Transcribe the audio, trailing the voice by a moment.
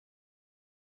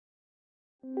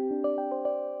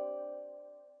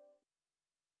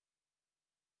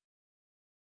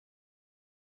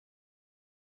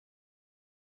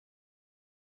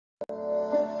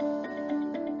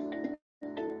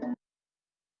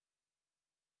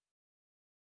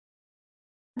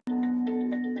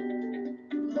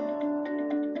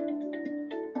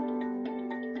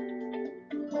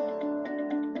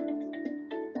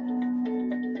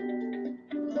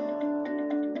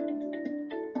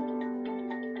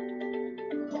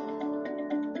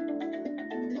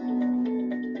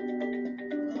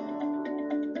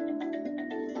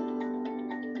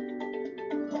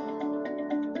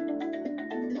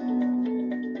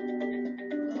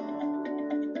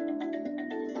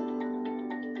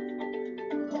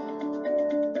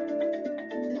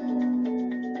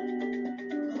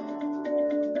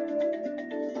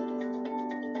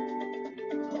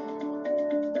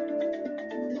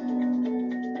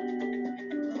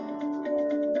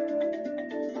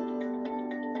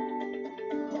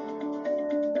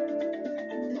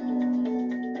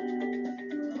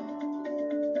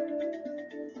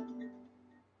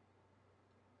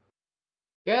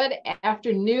Good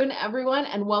afternoon, everyone,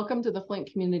 and welcome to the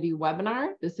Flint Community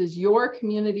Webinar. This is your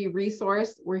community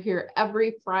resource. We're here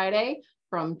every Friday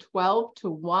from 12 to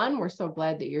 1. We're so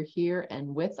glad that you're here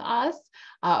and with us.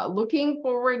 Looking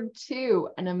forward to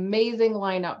an amazing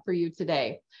lineup for you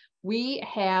today. We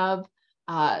have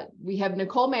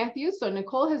Nicole Matthews. So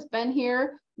Nicole has been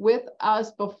here with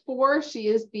us before. She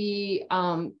is the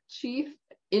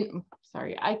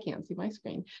I can't see my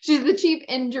screen. She's the Chief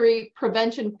Injury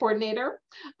Prevention Coordinator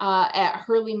at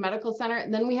Hurley Medical Center.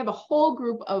 And then we have a whole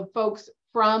group of folks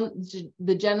from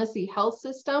the Genesee Health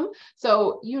System.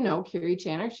 So, you know, Carrie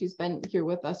Channer, she's been here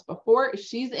with us before.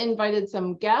 She's invited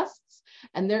some guests,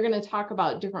 and they're going to talk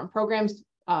about different programs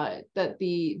that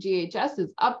the GHS is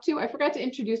up to. I forgot to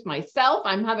introduce myself.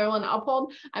 I'm Heather Lynn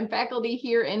Uphold. I'm faculty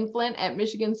here in Flint at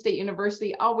Michigan State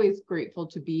University. Always grateful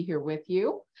to be here with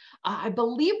you. I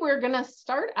believe we're going to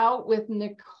start out with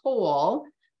Nicole,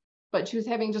 but she was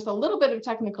having just a little bit of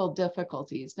technical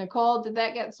difficulties. Nicole, did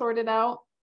that get sorted out?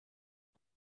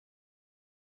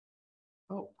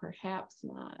 Oh, perhaps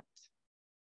not.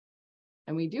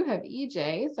 And we do have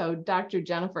EJ. So Dr.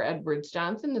 Jennifer Edwards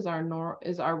Johnson is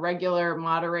our regular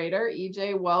moderator.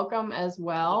 EJ, welcome as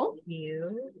well. Thank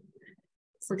you.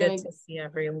 It's good to see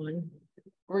everyone.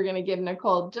 We're going to give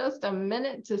Nicole just a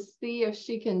minute to see if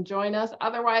she can join us.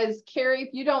 Otherwise, Carrie, if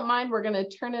you don't mind, we're going to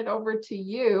turn it over to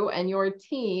you and your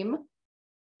team.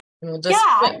 And we'll just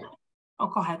flip. Oh,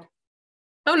 go ahead.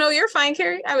 Oh, no, you're fine,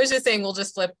 Carrie. I was just saying we'll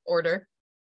just flip order.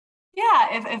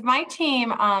 Yeah, if my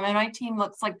team and my team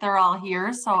looks like they're all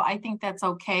here, so I think that's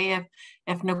okay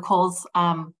if Nicole's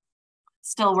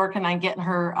still working on getting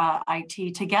her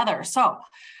IT together. So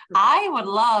I would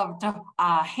love to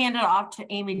hand it off to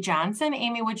Amy Johnson.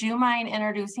 Amy, would you mind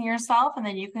introducing yourself, and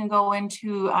then you can go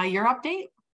into your update?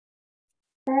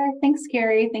 Sure. Thanks,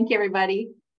 Carrie. Thank you,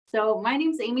 everybody. So my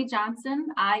name is Amy Johnson.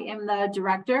 I am the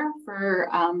director for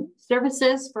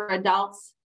services for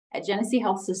adults at Genesee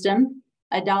Health System.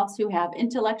 Adults who have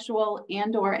intellectual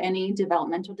and or any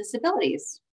developmental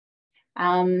disabilities.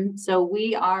 So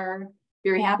we are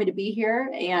very happy to be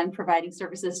here and providing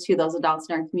services to those adults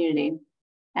in our community.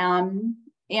 And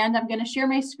I'm going to share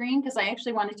my screen because I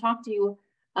actually want to talk to you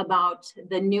about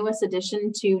the newest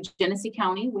addition to Genesee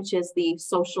County, which is the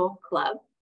Social Club.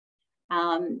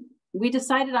 We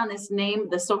decided on this name,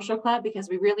 the Social Club, because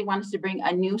we really wanted to bring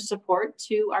a new support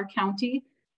to our county.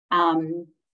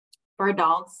 For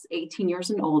adults 18 years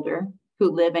and older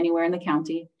who live anywhere in the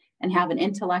county and have an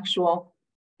intellectual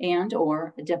and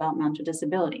or a developmental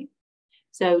disability.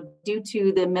 So due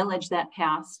to the millage that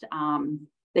passed,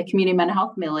 the community mental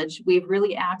health millage, we've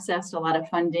really accessed a lot of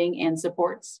funding and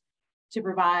supports to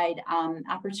provide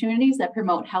opportunities that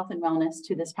promote health and wellness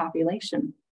to this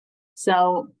population.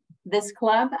 So this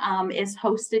club is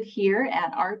hosted here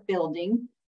at our building.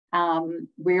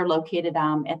 We're located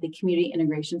at the Community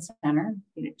Integration Center.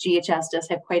 GHS does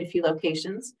have quite a few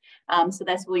locations, so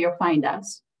that's where you'll find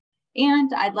us.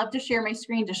 And I'd love to share my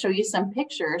screen to show you some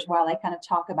pictures while I kind of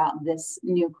talk about this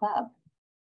new club.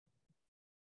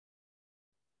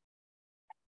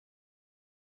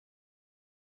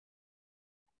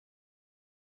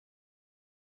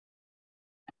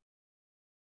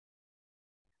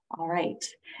 All right.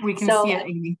 We can see it,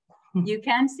 Amy. You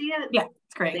can see it? Yeah,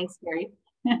 it's great. Thanks, Carrie.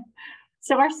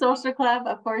 So our social club,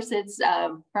 of course, it's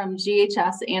from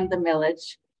GHS and the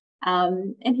millage.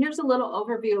 And here's a little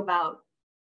overview about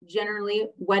generally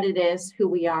what it is, who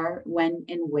we are, when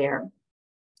and where.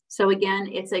 So again,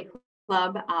 it's a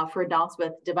club for adults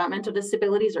with developmental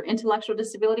disabilities or intellectual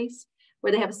disabilities.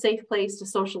 where they have a safe place to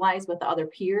socialize with other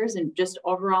peers and just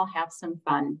overall have some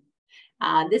fun.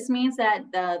 This means that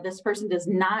this person does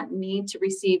not need to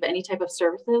receive any type of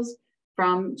services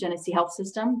from Genesee Health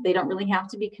System. They don't really have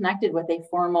to be connected with a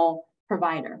formal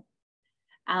provider.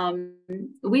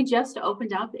 We just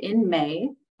opened up in May,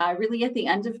 really at the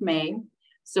end of May,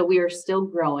 so we are still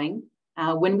growing.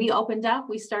 When we opened up,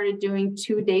 we started doing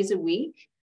 2 days a week,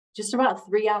 just about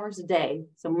 3 hours a day.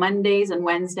 So Mondays and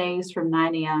Wednesdays from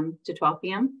 9 a.m. to 12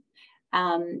 p.m.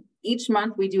 Each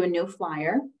month we do a new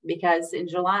flyer because in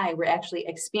July, we're actually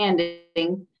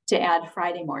expanding to add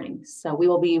Friday mornings. So we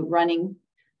will be running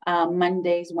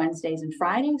Mondays, Wednesdays, and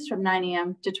Fridays from 9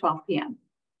 a.m. to 12 p.m.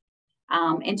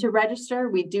 And to register,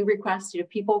 we do request you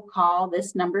people call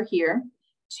this number here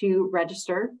to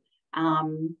register,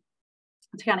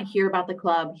 to kind of hear about the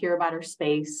club, hear about our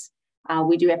space.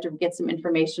 We do have to get some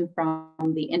information from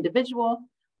the individual,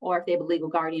 or if they have a legal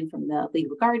guardian, from the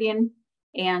legal guardian.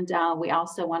 And we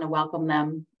also want to welcome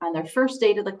them on their first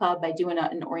day to the club by doing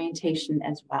an orientation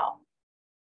as well.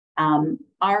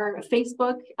 Our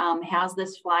Facebook has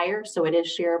this flyer, so it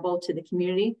is shareable to the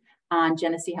community on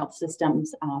Genesee Health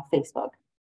System's Facebook.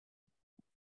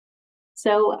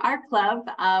 So our club,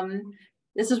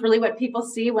 this is really what people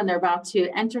see when they're about to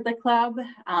enter the club.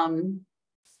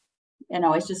 You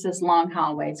know, it's just this long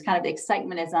hallway. It's kind of the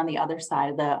excitement is on the other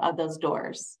side of those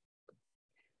doors.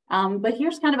 But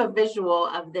here's kind of a visual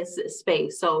of this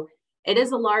space. So it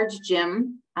is a large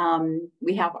gym.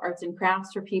 We have arts and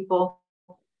crafts for people,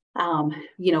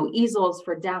 you know, easels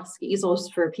for desks, easels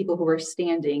for people who are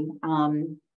standing.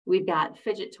 We've got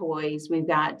fidget toys. We've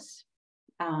got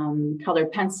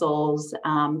colored pencils,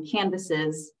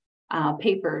 canvases,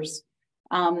 papers,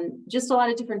 just a lot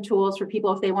of different tools for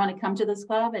people if they want to come to this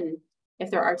club, and if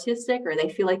they're artistic or they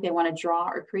feel like they want to draw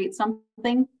or create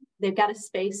something, they've got a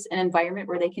space, an environment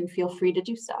where they can feel free to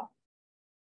do so.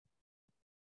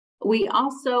 We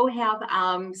also have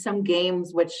some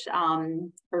games which are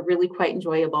really quite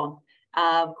enjoyable.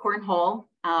 Cornhole,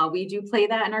 we do play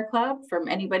that in our club for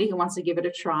anybody who wants to give it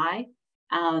a try.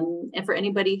 And for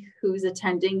anybody who's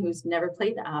attending who's never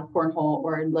played cornhole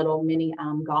or a little mini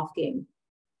golf game.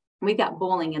 We've got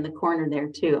bowling in the corner there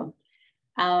too.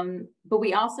 But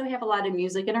we also have a lot of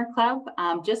music in our club,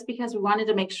 just because we wanted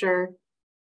to make sure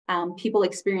people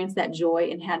experience that joy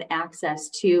and had access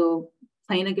to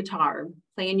playing a guitar,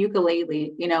 playing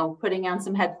ukulele, you know, putting on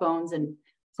some headphones and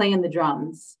playing the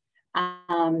drums,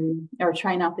 or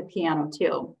trying out the piano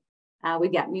too.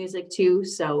 We've got music too,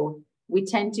 so we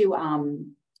tend to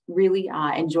really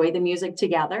enjoy the music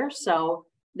together. So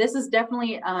this is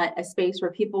definitely a space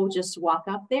where people just walk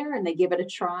up there and they give it a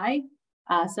try.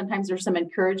 Sometimes there's some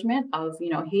encouragement of, you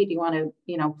know, hey, do you want to,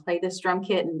 you know, play this drum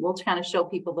kit? And we'll kind of show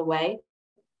people the way.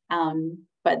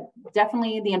 But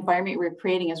definitely the environment we're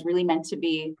creating is really meant to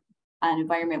be an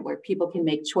environment where people can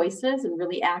make choices and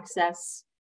really access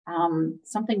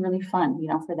something really fun, you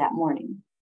know, for that morning.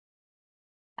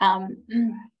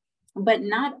 But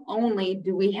not only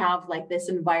do we have like this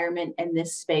environment and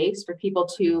this space for people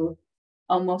to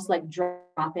almost like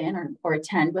drop in or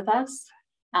attend with us,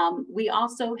 we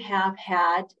also have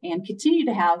had and continue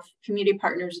to have community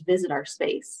partners visit our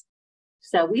space.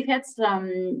 So we've had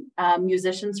some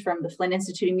musicians from the Flint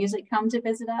Institute of Music come to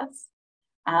visit us.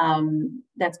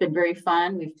 That's been very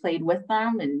fun. We've played with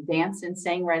them and danced and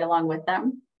sang right along with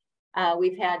them.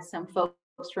 We've had some folks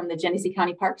from the Genesee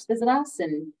County Parks visit us,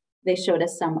 and they showed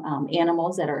us some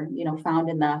animals that are, you know, found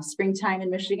in the springtime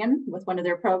in Michigan with one of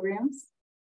their programs.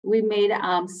 We made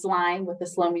slime with the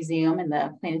Sloan Museum and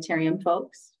the planetarium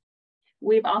folks.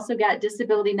 We've also got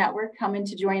Disability Network coming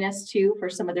to join us too for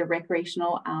some of their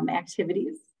recreational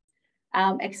activities.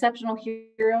 Exceptional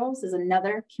Heroes is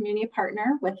another community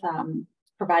partner with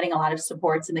providing a lot of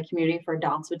supports in the community for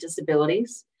adults with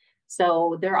disabilities.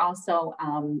 So they're also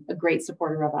a great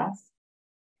supporter of us.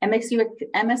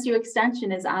 MSU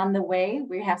Extension is on the way.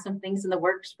 We have some things in the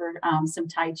works for some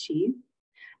Tai Chi.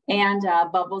 And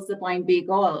Bubbles the Blind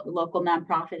Beagle, a local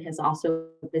nonprofit, has also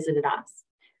visited us.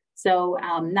 So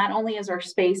not only is our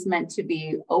space meant to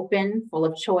be open, full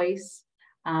of choice,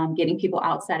 getting people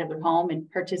outside of their home and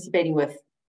participating with,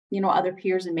 you know, other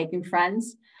peers and making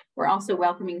friends, we're also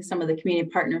welcoming some of the community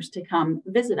partners to come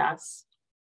visit us.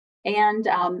 And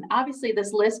obviously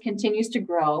this list continues to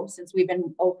grow since we've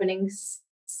been running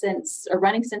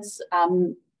since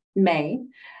May.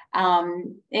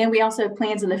 And we also have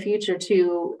plans in the future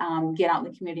to get out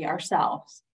in the community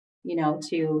ourselves, you know,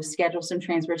 to schedule some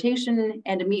transportation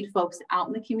and to meet folks out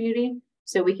in the community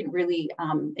so we can really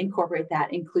incorporate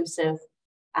that inclusive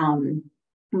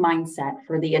mindset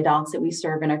for the adults that we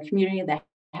serve in our community that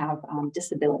have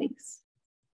disabilities.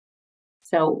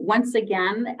 So once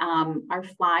again, our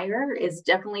flyer is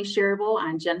definitely shareable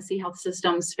on Genesee Health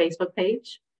System's Facebook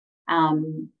page.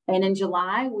 And in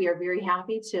July, we are very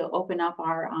happy to open up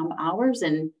our hours,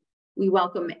 and we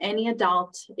welcome any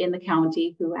adult in the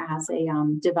county who has a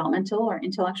developmental or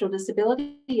intellectual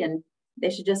disability, and they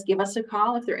should just give us a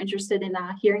call if they're interested in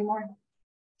hearing more.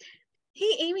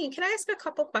 Hey, Amy, can I ask a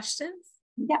couple questions?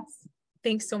 Yes.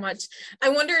 Thanks so much. I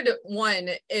wondered, one,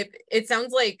 if it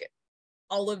sounds like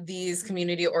all of these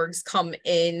community orgs come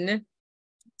in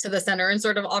to the center and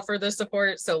sort of offer the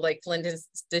support. So like Flint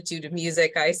Institute of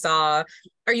Music, I saw.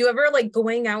 Are you ever like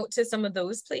going out to some of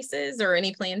those places, or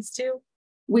any plans to?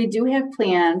 We do have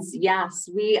plans. Yes,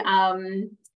 we are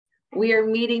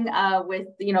meeting with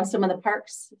some of the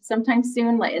parks sometime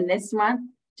soon, like in this month,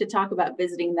 to talk about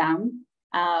visiting them.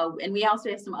 And we also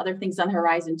have some other things on the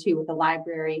horizon too with the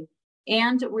library.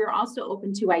 And we're also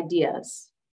open to ideas.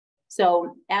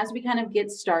 So as we kind of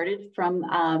get started from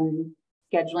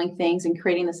scheduling things and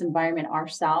creating this environment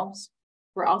ourselves,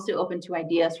 we're also open to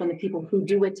ideas from the people who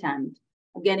do attend,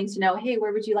 of getting to know, hey,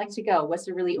 where would you like to go? What's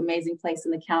a really amazing place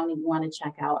in the county you want to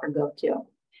check out or go to?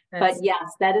 But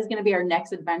yes, that is going to be our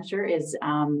next adventure, is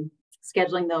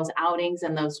scheduling those outings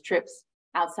and those trips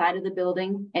outside of the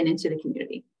building and into the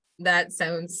community. That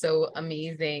sounds so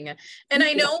amazing. And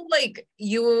I know like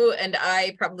you and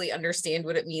I probably understand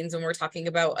what it means when we're talking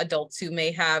about adults who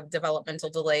may have developmental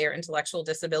delay or intellectual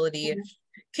disability. Mm-hmm.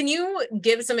 Can you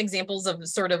give some examples of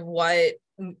sort of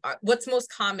what's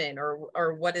most common,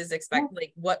 or what is expected,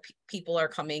 like what people are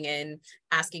coming in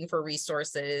asking for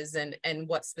resources, and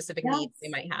what specific needs they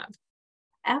might have?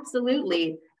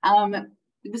 Absolutely.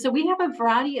 So we have a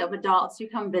variety of adults who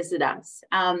come visit us.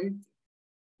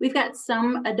 We've got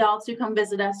some adults who come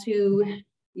visit us who,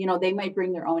 they might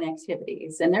bring their own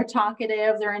activities, and they're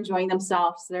talkative, they're enjoying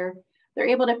themselves, they're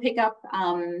able to pick up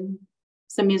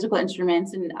some musical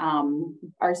instruments and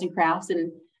arts and crafts,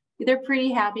 and they're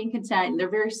pretty happy and content, and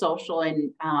they're very social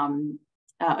and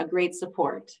a great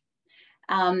support.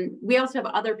 We also have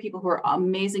other people who are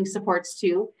amazing supports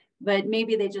too, but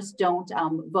maybe they just don't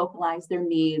vocalize their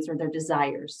needs or their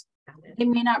desires. They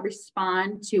may not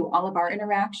respond to all of our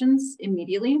interactions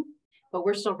immediately, but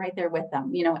we're still right there with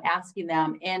them, asking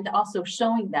them and also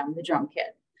showing them the drum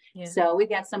kit. Yeah. So we've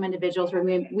got some individuals where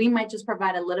we might just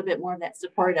provide a little bit more of that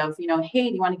support of, hey,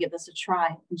 do you want to give this a try,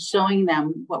 and showing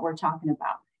them what we're talking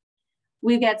about.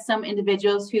 We've got some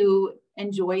individuals who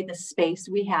enjoy the space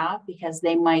we have because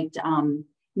they might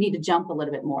need to jump a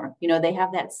little bit more. They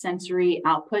have that sensory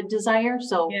output desire.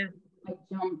 So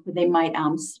they might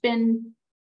spin.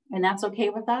 And that's okay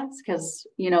with us because,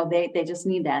 they just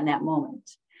need that in that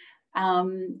moment.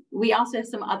 We also have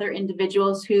some other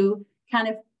individuals who kind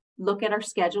of look at our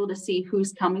schedule to see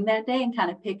who's coming that day and kind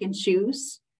of pick and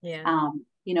choose. Yeah.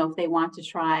 If they want to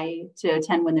try to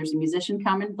attend when there's a musician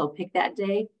coming, they'll pick that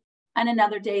day. And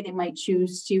another day they might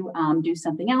choose to do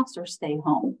something else or stay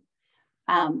home.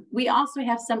 We also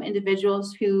have some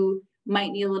individuals who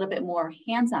might need a little bit more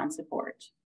hands-on support.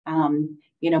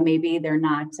 Maybe they're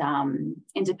not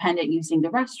independent using the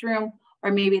restroom,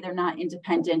 or maybe they're not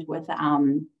independent with,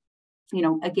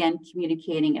 again,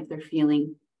 communicating if they're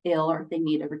feeling ill or if they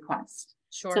need a request.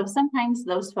 Sure. So sometimes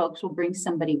those folks will bring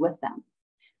somebody with them.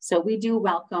 So we do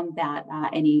welcome that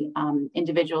any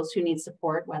individuals who need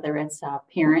support, whether it's a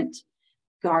parent,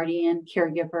 guardian,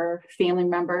 caregiver, family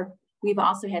member. We've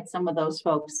also had some of those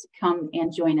folks come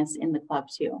and join us in the club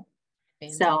too.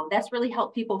 So that's really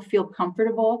helped people feel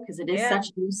comfortable because it is such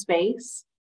a new space,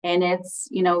 and it's,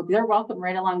 they're welcome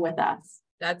right along with us.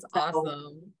 That's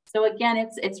awesome. So again,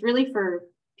 it's really for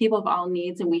people of all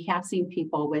needs, and we have seen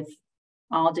people with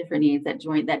all different needs that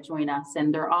join us,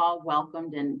 and they're all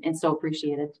welcomed and so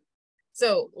appreciated.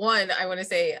 So one, I want to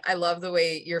say, I love the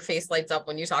way your face lights up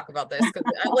when you talk about this, because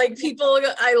I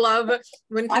love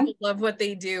when people love what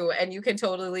they do, and you can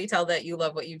totally tell that you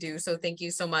love what you do. So thank you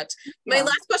so much. Yeah. My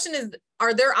last question is,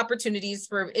 are there opportunities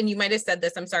for, and you might have said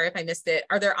this, I'm sorry if I missed it,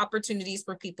 are there opportunities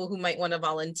for people who might want to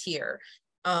volunteer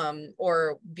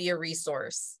or be a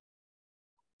resource?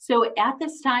 So at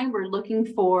this time, we're looking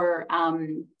for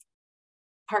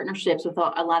partnerships with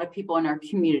a lot of people in our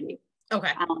community.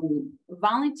 Okay.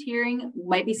 Volunteering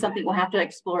might be something we'll have to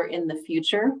explore in the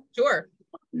future. Sure.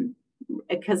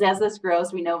 Because as this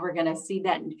grows, we know we're going to see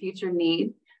that in future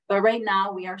need. But right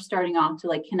now we are starting off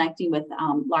to connecting with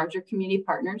larger community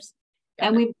partners.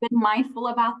 And we've been mindful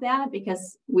about that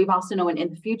because we've also known in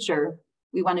the future,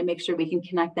 we want to make sure we can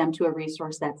connect them to a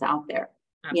resource that's out there.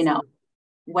 Absolutely.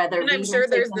 Whether and I'm sure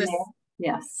there's this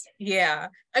Yes. Yeah,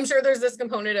 I'm sure there's this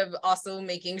component of also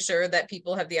making sure that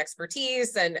people have the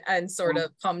expertise and sort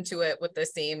of come to it with the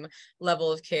same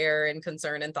level of care and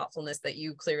concern and thoughtfulness that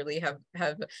you clearly have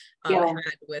had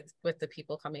with the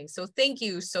people coming. So thank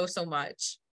you so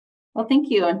much. Well, thank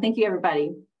you, and thank you,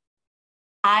 everybody.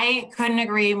 I couldn't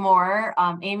agree more.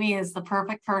 Amy is the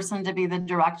perfect person to be the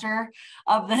director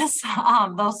of this,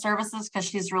 those services, because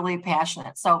she's really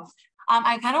passionate. So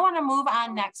I kind of want to move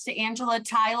on next to Angela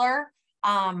Tyler,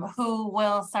 who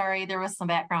will, sorry, there was some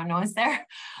background noise there.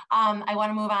 I want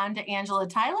to move on to Angela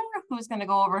Tyler, who's going to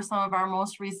go over some of our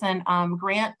most recent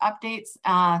grant updates.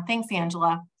 Thanks,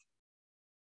 Angela.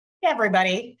 Hey,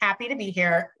 everybody. Happy to be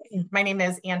here. My name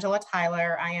is Angela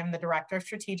Tyler. I am the Director of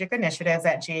Strategic Initiatives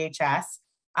at GHS.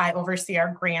 I oversee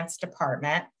our grants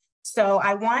department. So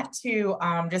I want to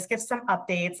just give some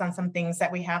updates on some things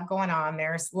that we have going on.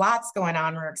 There's lots going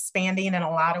on. We're expanding in a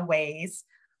lot of ways.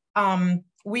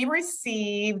 We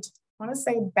received, I want to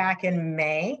say back in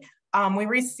May, we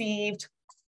received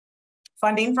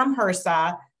funding from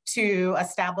HRSA to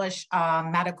establish a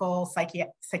medical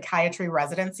psychiatry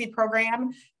residency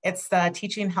program. It's the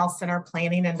Teaching Health Center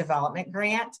Planning and Development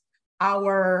Grant.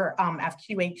 Our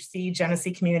FQHC,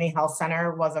 Genesee Community Health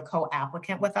Center, was a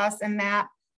co-applicant with us in that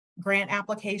grant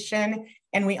application.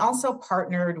 And we also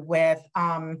partnered with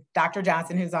Dr.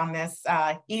 Johnson, who's on this,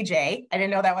 EJ. I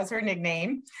didn't know that was her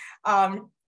nickname.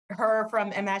 Her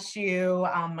from MSU,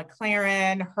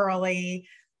 McLaren, Hurley.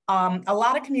 A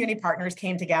lot of community partners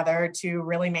came together to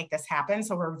really make this happen.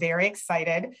 So we're very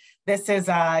excited. This is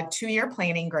a 2-year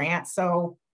planning grant.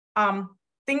 So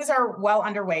things are well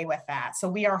underway with that. So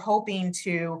we are hoping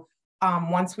to,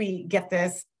 once we get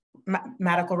this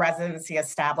medical residency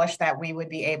established, that we would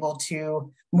be able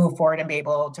to move forward and be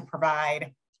able to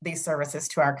provide these services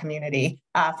to our community.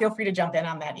 Feel free to jump in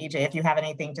on that, EJ, if you have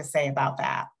anything to say about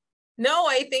that. No,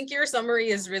 I think your summary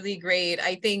is really great.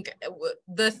 I think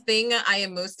the thing I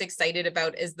am most excited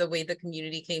about is the way the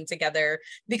community came together,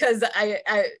 because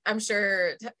I'm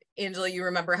sure, Angela, you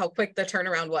remember how quick the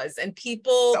turnaround was, and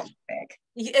people, so big.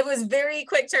 It was very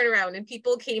quick turnaround, and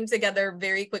people came together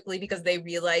very quickly because they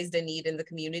realized a need in the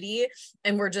community.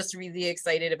 And we're just really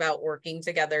excited about working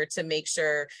together to make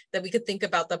sure that we could think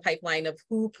about the pipeline of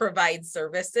who provides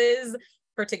services,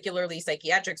 particularly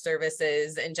psychiatric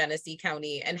services in Genesee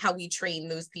County, and how we train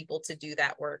those people to do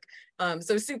that work.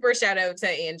 So super shout out to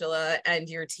Angela and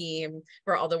your team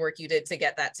for all the work you did to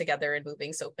get that together and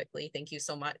moving so quickly. Thank you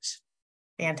so much.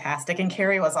 Fantastic. And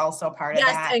Carrie was also part of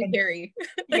that. Yes, and Carrie.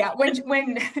 Yeah,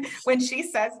 when she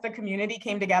says the community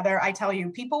came together, I tell you,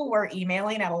 people were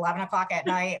emailing at 11 o'clock at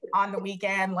night on the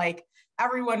weekend, like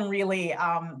everyone really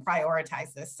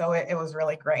prioritized this. So it was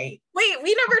really great. Wait,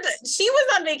 we never did. She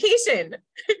was on vacation.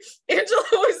 Angela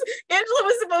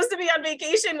was supposed to be on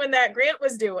vacation when that grant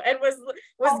was due, and was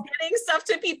getting stuff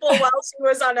to people while she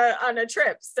was on a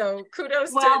trip. So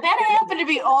kudos. Well, that happened to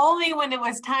be only when it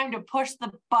was time to push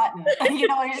the button. You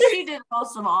know, she did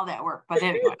most of all that work. But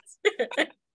anyways.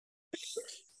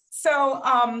 So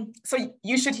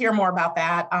you should hear more about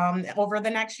that over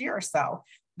the next year or so.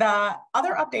 The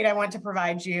other update I want to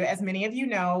provide you, as many of you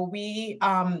know, we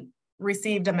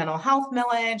received a mental health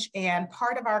millage, and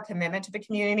part of our commitment to the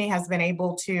community has been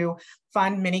able to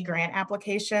fund many grant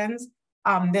applications.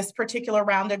 This particular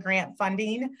round of grant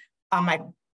funding,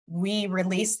 we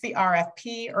released the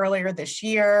RFP earlier this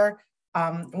year,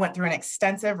 went through an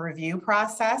extensive review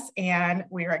process, and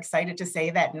we are excited to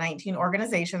say that 19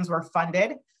 organizations were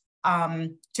funded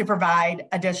to provide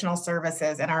additional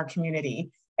services in our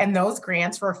community. And those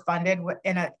grants were funded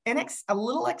in a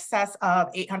little excess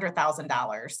of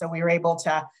 $800,000. So we were able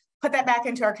to put that back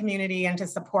into our community and to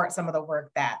support some of the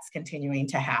work that's continuing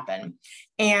to happen.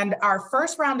 And our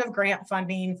first round of grant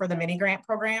funding for the mini grant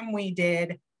program, we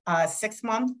did a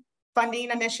 6-month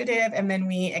funding initiative, and then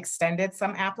we extended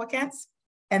some applicants.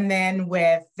 And then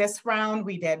with this round,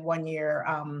 we did 1-year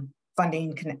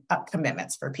funding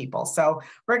commitments for people. So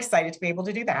we're excited to be able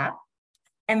to do that.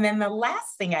 And then the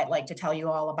last thing I'd like to tell you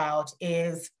all about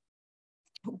is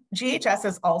GHS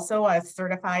is also a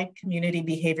certified community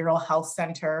behavioral health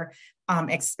center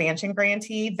expansion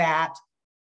grantee. That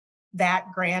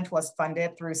grant was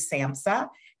funded through SAMHSA.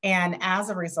 And as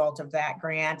a result of that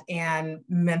grant and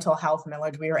mental health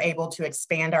millage, we were able to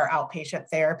expand our outpatient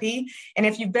therapy. And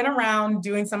if you've been around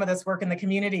doing some of this work in the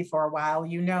community for a while,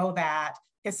 you know that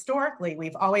historically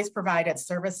we've always provided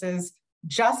services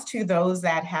just to those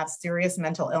that have serious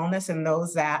mental illness and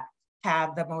those that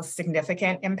have the most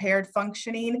significant impaired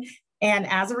functioning. And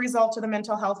as a result of the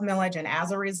mental health millage and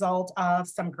as a result of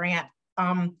some grant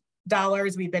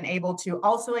dollars, we've been able to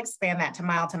also expand that to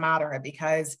mild to moderate,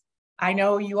 because I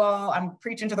know you all, I'm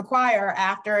preaching to the choir,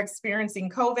 after experiencing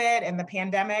COVID and the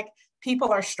pandemic,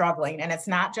 people are struggling. And it's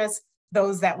not just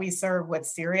those that we serve with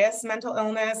serious mental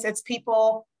illness, it's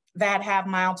people that have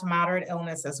mild to moderate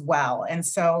illness as well. And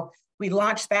so we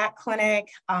launched that clinic.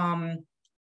 I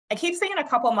keep saying a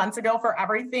couple months ago for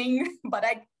everything, but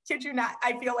I kid you not,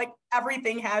 I feel like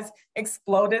everything has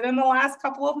exploded in the last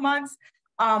couple of months.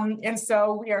 And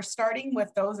so we are starting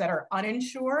with those that are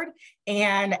uninsured.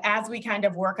 And as we kind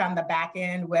of work on the back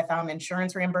end with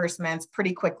insurance reimbursements,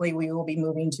 pretty quickly, we will be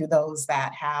moving to those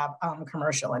that have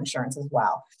commercial insurance as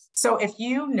well. So if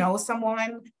you know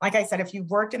someone, like I said, if you've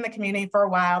worked in the community for a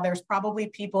while, there's probably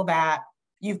people that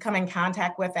you've come in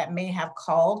contact with that may have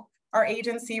called our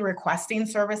agency requesting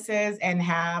services and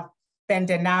have been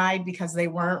denied because they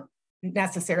weren't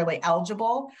necessarily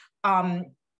eligible.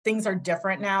 Things are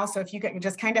different now. So if you can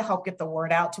just kind of help get the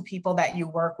word out to people that you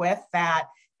work with, that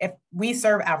if we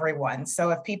serve everyone.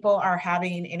 So if people are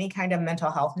having any kind of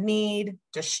mental health need,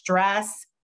 distress,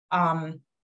 to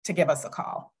give us a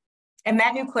call. And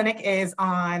that new clinic is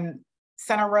on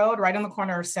Center Road, right on the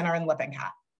corner of Center and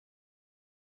Lippincott.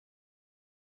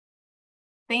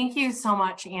 Thank you so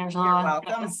much, Angela. You're welcome.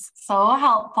 That was so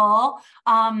helpful.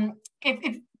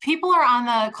 If people are on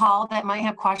the call that might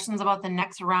have questions about the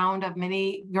next round of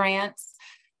mini grants,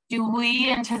 do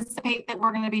we anticipate that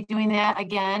we're going to be doing that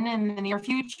again in the near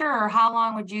future, or how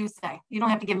long would you say? You don't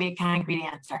have to give me a concrete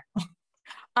answer.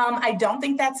 I don't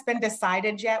think that's been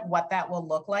decided yet what that will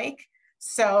look like.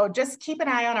 So just keep an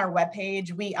eye on our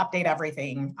webpage. We update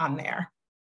everything on there.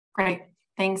 Great.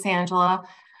 Thanks, Angela.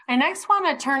 I next want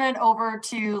to turn it over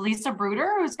to Lisa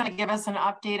Bruder, who's going to give us an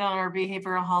update on our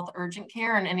behavioral health urgent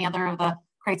care and any other of the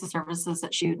crisis services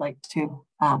that she would like to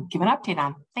give an update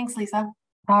on. Thanks, Lisa.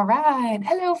 All right.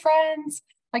 Hello, friends.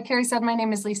 Like Carrie said, my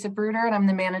name is Lisa Bruder, and I'm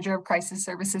the manager of crisis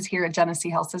services here at Genesee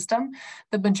Health System.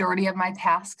 The majority of my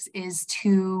tasks is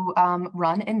to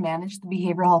run and manage the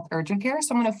behavioral health urgent care.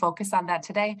 So I'm going to focus on that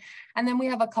today. And then we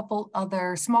have a couple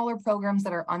other smaller programs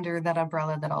that are under that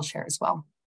umbrella that I'll share as well.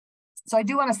 So I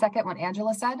do want to second what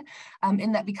Angela said,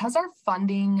 in that because our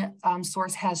funding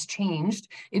source has changed,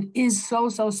 it is so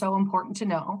important to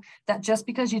know that just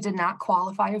because you did not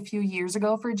qualify a few years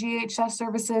ago for GHS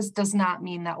services does not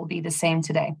mean that will be the same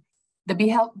today. The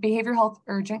behavioral health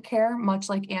urgent care, much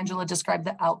like Angela described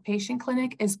the outpatient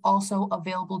clinic, is also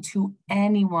available to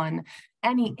anyone,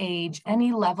 any age,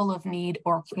 any level of need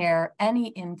or care, any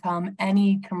income,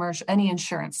 any commercial, any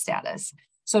insurance status.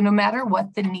 So no matter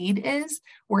what the need is,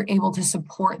 we're able to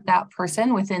support that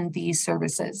person within these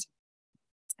services.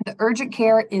 The urgent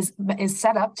care is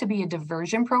set up to be a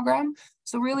diversion program.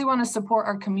 So really want to support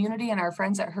our community and our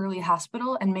friends at Hurley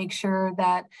Hospital and make sure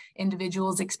that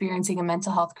individuals experiencing a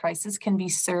mental health crisis can be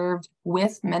served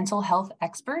with mental health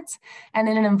experts and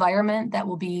in an environment that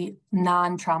will be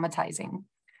non-traumatizing.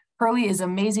 Hurley is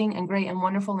amazing and great and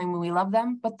wonderful, and we love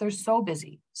them, but they're so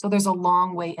busy. So there's a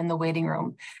long wait in the waiting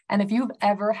room. And if you've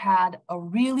ever had a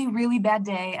really bad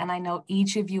day, and I know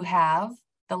each of you have,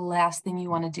 the last thing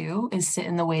you want to do is sit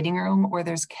in the waiting room where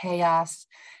there's chaos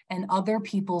and other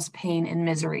people's pain and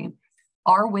misery.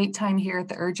 Our wait time here at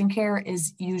the urgent care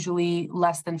is usually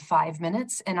less than 5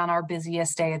 minutes, and on our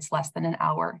busiest day, it's less than an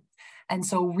hour. And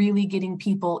so really getting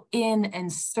people in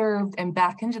and served and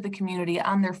back into the community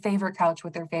on their favorite couch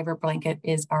with their favorite blanket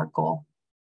is our goal.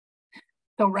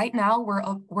 So right now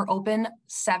we're open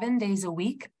 7 days a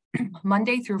week,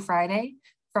 Monday through Friday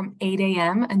from 8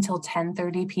 a.m. until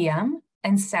 10:30 p.m.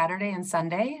 and Saturday and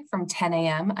Sunday from 10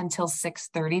 a.m. until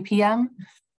 6:30 p.m.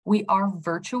 We are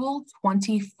virtual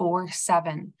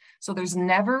 24/7. So there's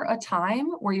never a time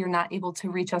where you're not able to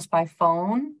reach us by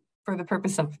phone for the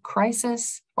purpose of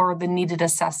crisis or the needed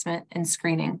assessment and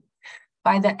screening.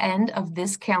 By the end of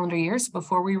this calendar year, so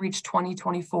before we reach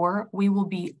 2024, we will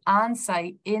be on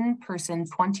site in person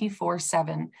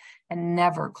 24/7 and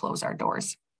never close our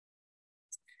doors.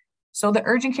 So the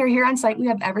urgent care here on site, we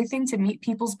have everything to meet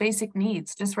people's basic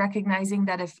needs, just recognizing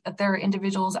that if there are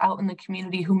individuals out in the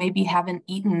community who maybe haven't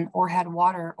eaten or had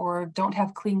water or don't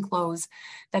have clean clothes,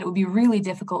 that it would be really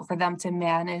difficult for them to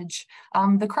manage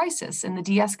the crisis and the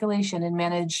de-escalation and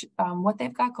manage what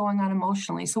they've got going on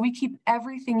emotionally. So we keep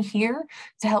everything here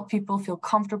to help people feel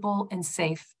comfortable and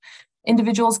safe.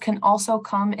 Individuals can also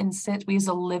come and sit. We use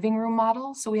a living room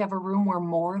model. So we have a room where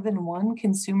more than one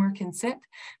consumer can sit.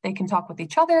 They can talk with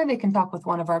each other. They can talk with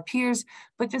one of our peers,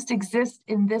 but just exist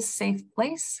in this safe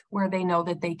place where they know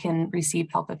that they can receive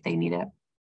help if they need it.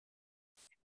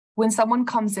 When someone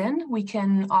comes in, we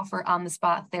can offer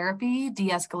on-the-spot therapy,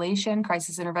 de-escalation,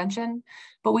 crisis intervention,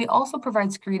 but we also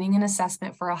provide screening and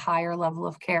assessment for a higher level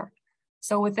of care.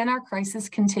 So within our crisis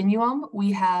continuum,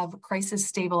 we have crisis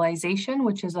stabilization,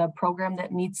 which is a program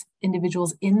that meets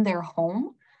individuals in their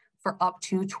home for up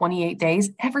to 28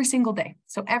 days, every single day.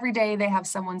 So every day they have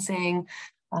someone saying,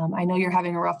 I know you're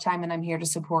having a rough time and I'm here to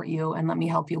support you and let me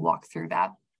help you walk through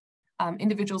that.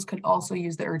 Individuals could also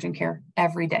use the urgent care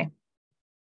every day.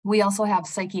 We also have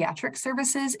psychiatric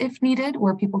services if needed,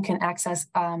 where people can access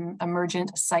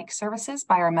emergent psych services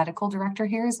by our medical director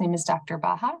here. His name is Dr.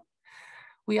 Baha.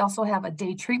 We also have a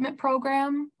day treatment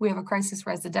program. We have a crisis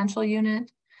residential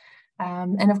unit,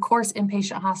 and of course,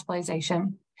 inpatient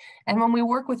hospitalization. And when we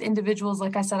work with individuals,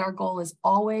 like I said, our goal is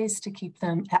always to keep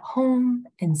them at home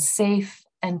and safe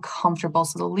and comfortable.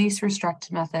 So the least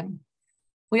restrictive method.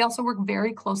 We also work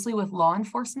very closely with law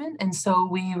enforcement. And so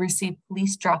we receive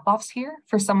police drop-offs here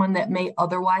for someone that may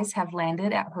otherwise have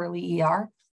landed at Hurley ER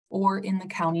or in the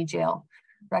county jail,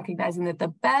 recognizing that the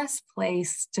best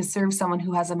place to serve someone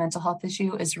who has a mental health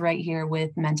issue is right here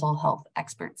with mental health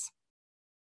experts.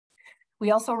 We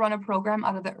also run a program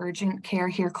out of the urgent care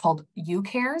here called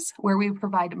U-Cares, where we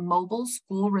provide mobile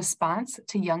school response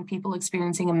to young people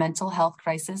experiencing a mental health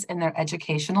crisis in their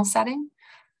educational setting.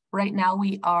 Right now,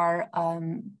 we are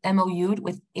MOU'd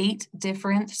with 8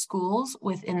 different schools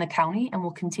within the county, and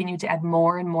we'll continue to add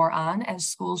more and more on as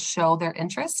schools show their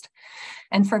interest.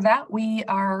 And for that, we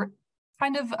are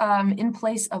kind of in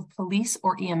place of police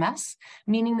or EMS,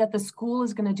 meaning that the school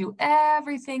is going to do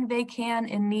everything they can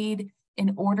and need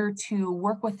in order to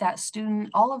work with that student.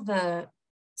 All of the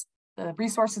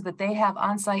resources that they have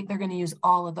on site, they're going to use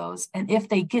all of those. And if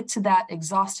they get to that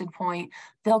exhausted point,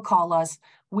 they'll call us.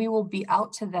 We will be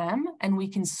out to them and we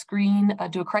can screen,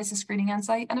 do a crisis screening on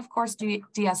site, and of course,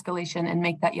 de-escalation and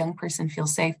make that young person feel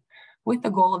safe, with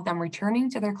the goal of them returning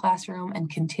to their classroom and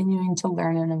continuing to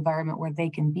learn in an environment where they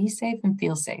can be safe and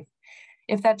feel safe.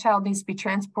 If that child needs to be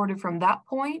transported from that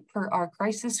point for our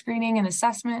crisis screening and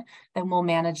assessment, then we'll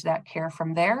manage that care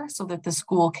from there so that the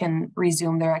school can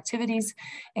resume their activities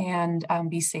and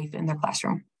be safe in their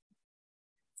classroom.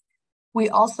 We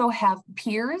also have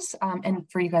peers, and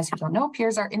for you guys who don't know,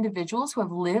 peers are individuals who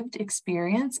have lived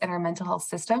experience in our mental health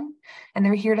system, and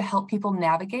they're here to help people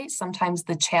navigate sometimes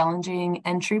the challenging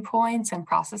entry points and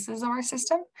processes of our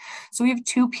system. So we have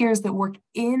 2 peers that work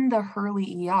in the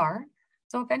Hurley ER.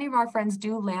 So if any of our friends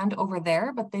do land over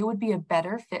there, but they would be a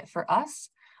better fit for us,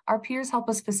 our peers help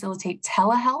us facilitate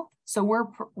telehealth. So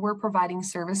we're providing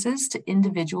services to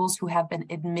individuals who have been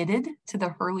admitted to the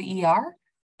Hurley ER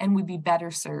and would be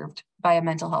better served by a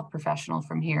mental health professional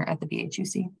from here at the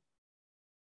BHUC.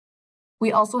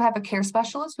 We also have a care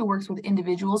specialist who works with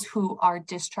individuals who are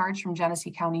discharged from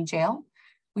Genesee County Jail.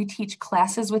 We teach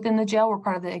classes within the jail. We're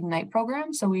part of the IGNITE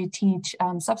program. So we teach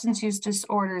substance use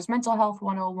disorders, mental health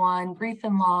 101, grief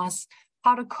and loss,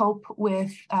 how to cope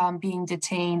with being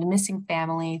detained, missing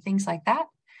family, things like that.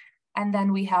 And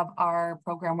then we have our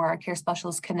program where our care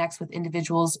specialist connects with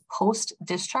individuals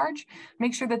post-discharge,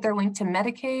 make sure that they're linked to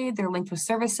Medicaid, they're linked with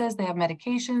services, they have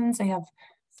medications, they have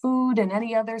food and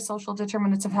any other social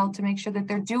determinants of health to make sure that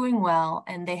they're doing well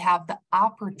and they have the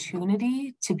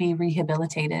opportunity to be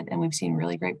rehabilitated. And we've seen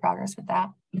really great progress with that.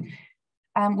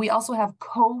 We also have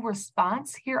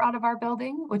co-response here out of our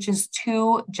building, which is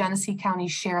 2 Genesee County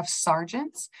Sheriff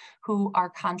Sergeants who are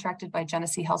contracted by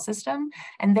Genesee Health System,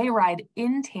 and they ride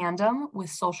in tandem with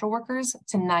social workers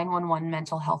to 911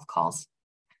 mental health calls.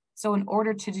 So in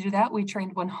order to do that, we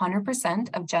trained 100%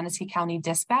 of Genesee County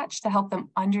Dispatch to help them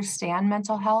understand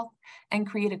mental health and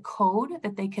create a code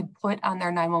that they could put on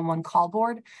their 911 call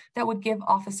board that would give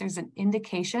officers an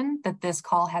indication that this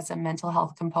call has a mental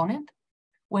health component.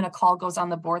 When a call goes on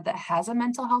the board that has a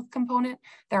mental health component,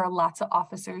 there are lots of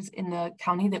officers in the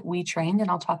county that we trained, and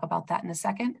I'll talk about that in a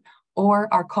second, or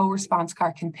our co-response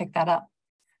car can pick that up.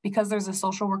 Because there's a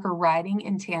social worker riding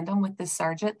in tandem with this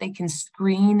sergeant, they can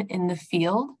screen in the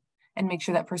field and make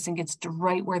sure that person gets to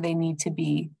right where they need to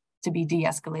be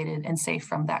de-escalated and safe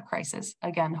from that crisis.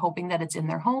 Again, hoping that it's in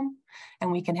their home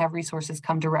and we can have resources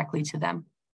come directly to them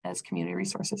as community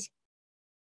resources.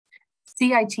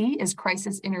 CIT is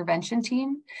Crisis Intervention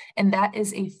Team, and that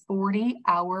is a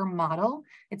 40-hour model.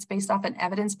 It's based off an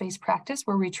evidence-based practice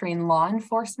where we train law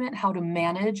enforcement how to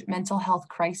manage mental health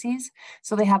crises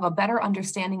so they have a better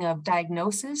understanding of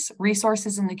diagnosis,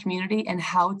 resources in the community, and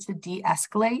how to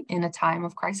de-escalate in a time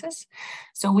of crisis.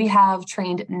 So we have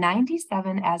trained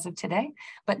 97 as of today,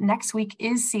 but next week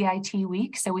is CIT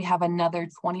week, so we have another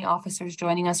 20 officers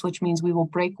joining us, which means we will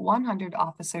break 100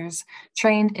 officers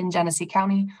trained in Genesee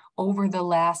County over the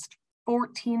last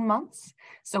 14 months.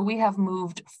 So we have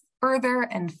moved further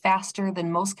and faster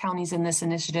than most counties in this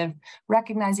initiative,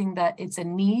 recognizing that it's a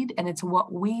need and it's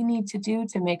what we need to do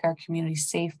to make our community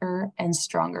safer and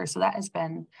stronger. So that has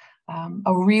been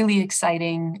a really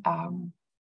exciting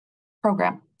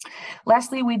program.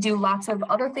 Lastly, we do lots of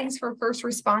other things for first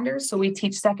responders. So we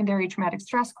teach secondary traumatic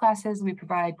stress classes. We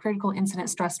provide critical incident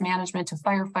stress management to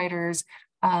firefighters,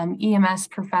 EMS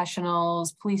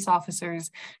professionals, police officers,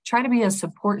 try to be a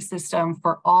support system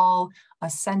for all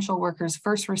essential workers,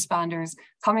 first responders,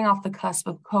 coming off the cusp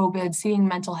of COVID, seeing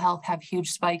mental health have huge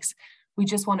spikes. We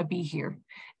just want to be here.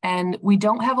 And we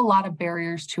don't have a lot of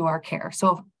barriers to our care.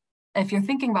 So if you're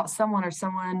thinking about someone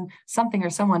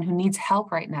who needs help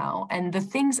right now, and the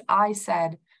things I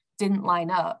said didn't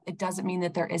line up, it doesn't mean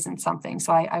that there isn't something.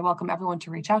 So I welcome everyone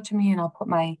to reach out to me, and I'll put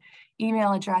my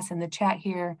email address in the chat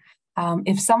here.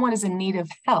 If someone is in need of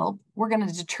help, we're going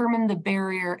to determine the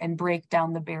barrier and break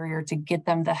down the barrier to get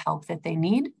them the help that they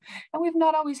need. And we've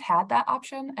not always had that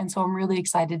option. And so I'm really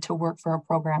excited to work for a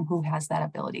program who has that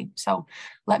ability. So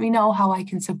let me know how I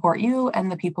can support you and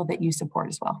the people that you support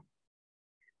as well.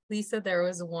 Lisa, there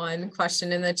was one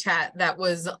question in the chat that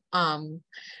was,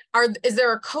 is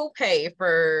there a copay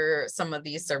for some of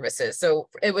these services? So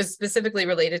it was specifically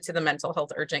related to the mental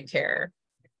health urgent care.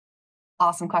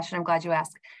 Awesome question. I'm glad you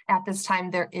asked. At this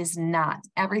time, there is not.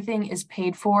 Everything is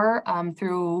paid for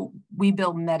through, we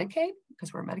bill Medicaid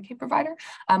because we're a Medicaid provider.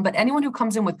 But anyone who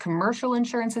comes in with commercial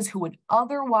insurances who would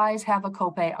otherwise have a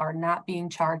copay are not being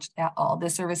charged at all.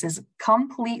 This service is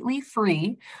completely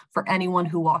free for anyone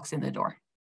who walks in the door.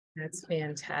 That's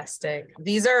fantastic.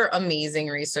 These are amazing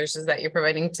resources that you're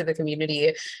providing to the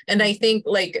community. And I think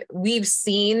like we've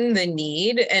seen the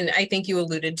need, and I think you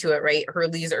alluded to it, right?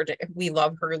 Hurley's urgent. We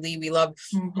love Hurley. We love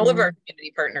all of our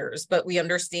community partners, but we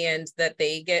understand that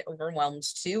they get overwhelmed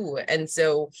too. And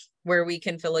so where we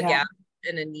can fill a gap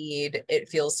and a need, it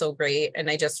feels so great. And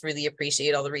I just really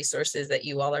appreciate all the resources that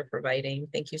you all are providing.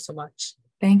 Thank you so much.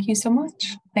 Thank you so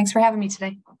much. Thanks for having me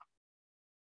today.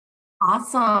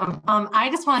 Awesome. I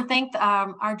just want to thank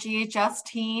our GHS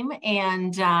team,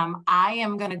 and I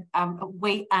am going to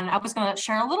wait, and I was going to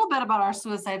share a little bit about our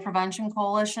Suicide Prevention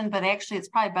Coalition, but actually it's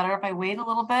probably better if I wait a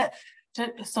little bit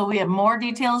so we have more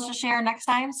details to share next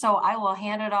time. So I will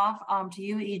hand it off to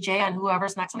you, EJ, and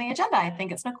whoever's next on the agenda. I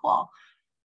think it's Nicole.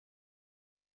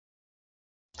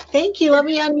 Thank you. Let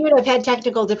me unmute. I've had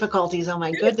technical difficulties. Oh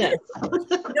my goodness.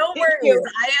 No worries.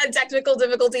 I had technical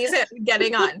difficulties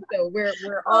getting on. So we're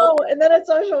all. Oh, and then a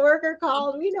social worker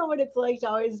called. We know what it's like to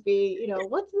always be, you know,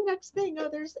 what's the next thing? Oh,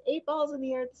 there's 8 balls in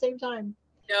the air at the same time.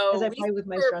 No, as I play with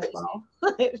my stress ball.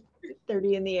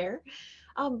 30 in the air.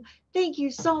 Thank you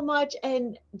so much.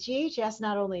 And GHS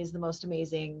not only is the most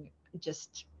amazing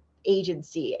just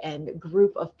agency and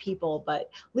group of people,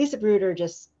 but Lisa Bruder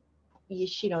just,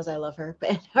 she knows I love her,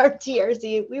 but our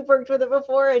TRC, we've worked with her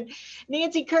before, and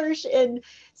Nancy Kirsch and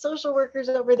social workers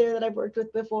over there that I've worked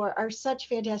with before are such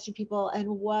fantastic people. And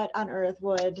what on earth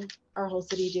would our whole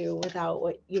city do without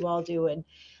what you all do? And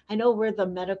I know we're the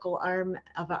medical arm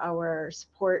of our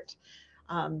support,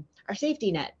 our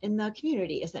safety net in the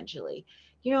community, essentially,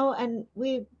 you know, and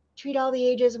we treat all the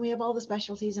ages and we have all the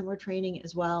specialties and we're training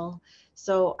as well.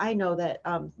 So I know that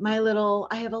I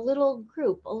have a little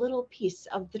group, a little piece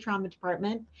of the trauma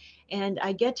department, and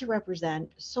I get to represent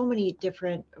so many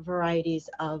different varieties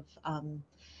of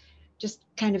just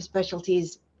kind of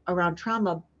specialties around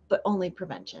trauma, but only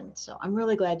prevention. So I'm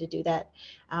really glad to do that.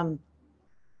 And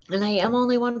I am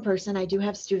only one person. I do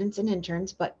have students and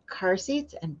interns, but car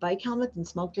seats and bike helmets and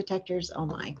smoke detectors, oh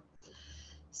my.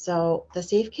 So the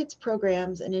Safe Kids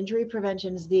programs and injury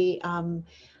prevention is the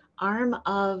arm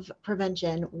of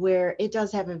prevention where it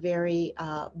does have a very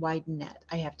wide net,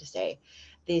 I have to say.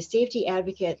 The safety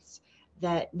advocates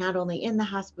that not only in the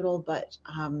hospital, but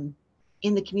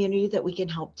in the community that we can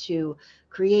help to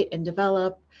create and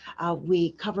develop.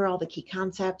 We cover all the key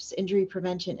concepts. Injury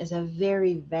prevention is a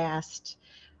very vast,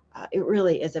 it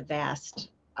really is a vast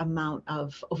amount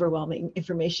of overwhelming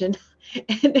information.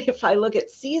 And if I look at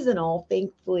seasonal,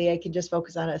 thankfully I can just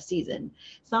focus on a season.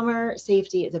 Summer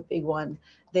safety is a big one.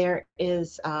 There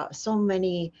is so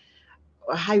many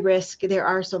high risk, there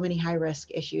are so many high risk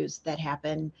issues that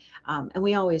happen. And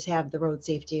we always have the road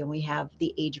safety, and we have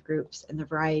the age groups and the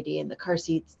variety and the car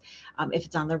seats if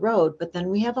it's on the road. But then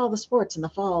we have all the sports and the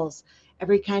falls,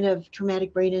 every kind of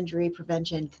traumatic brain injury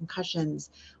prevention,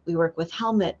 concussions. We work with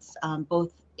helmets,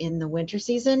 both in the winter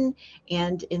season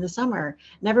and in the summer,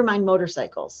 never mind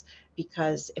motorcycles,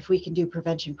 because if we can do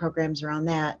prevention programs around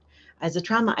that. As a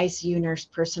trauma ICU nurse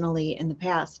personally in the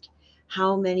past,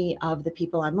 how many of the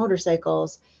people on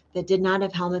motorcycles that did not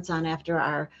have helmets on after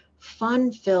our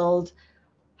fun-filled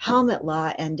helmet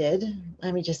law ended,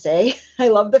 let me just say, I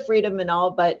love the freedom and all,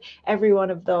 but every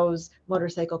one of those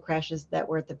motorcycle crashes that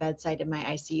were at the bedside in my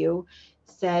ICU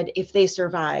said, if they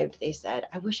survived, they said,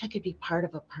 I wish I could be part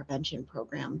of a prevention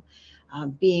program,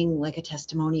 being like a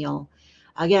testimonial.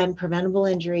 Again, preventable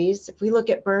injuries. If we look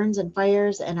at burns and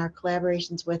fires and our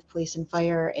collaborations with police and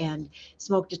fire and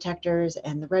smoke detectors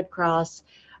and the Red Cross,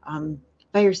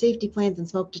 fire safety plans and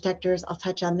smoke detectors, I'll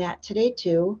touch on that today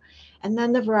too. And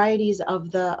then the varieties of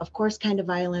the, of course, kind of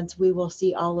violence, we will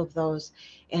see all of those.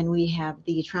 And we have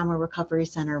the Trauma Recovery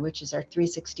Center, which is our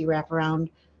 360 wraparound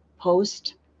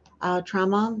post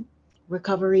trauma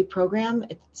recovery program.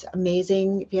 It's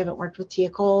amazing. If you haven't worked with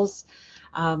Tia Coles,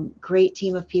 great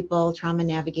team of people, trauma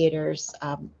navigators,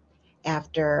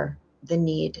 after the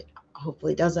need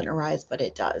hopefully doesn't arise, but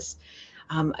it does.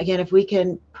 Again, if we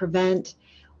can prevent,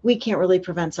 we can't really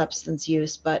prevent substance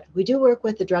use, but we do work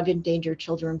with the Drug Endangered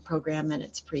Children program, and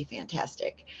it's pretty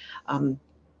fantastic.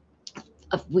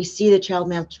 We see the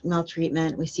child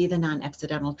maltreatment, we see the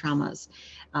non-accidental traumas.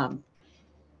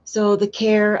 So the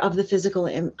care of the physical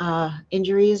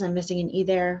injuries, I'm missing an E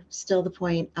there, still the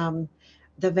point.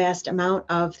 The vast amount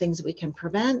of things that we can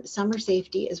prevent. Summer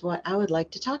safety is what I would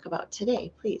like to talk about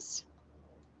today, please.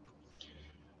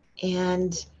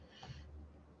 And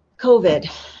COVID.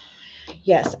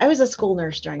 Yes, I was a school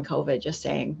nurse during COVID, just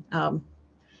saying.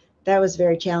 That was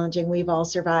very challenging. We've all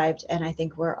survived, and I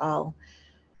think we're all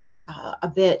a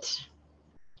bit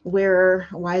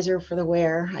wiser for the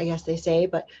wear, I guess they say.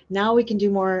 But now we can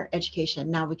do more education.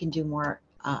 Now we can do more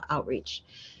outreach.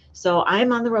 So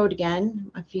I'm on the road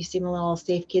again. If you see my little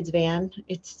Safe Kids van,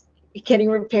 it's getting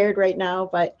repaired right now,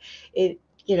 but it,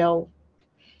 you know,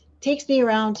 takes me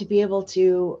around to be able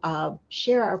to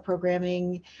share our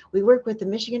programming. We work with the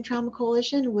Michigan Trauma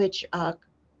Coalition, which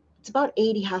it's about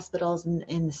 80 hospitals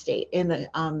in the state, in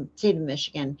the state of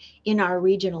Michigan. In our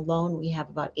region alone, we have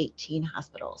about 18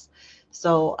 hospitals.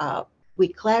 So we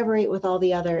collaborate with all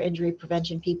the other injury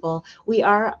prevention people. We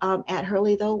are at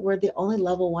Hurley, though, we're the only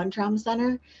level 1 trauma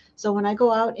center. So when I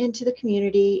go out into the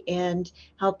community and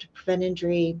help to prevent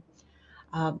injury,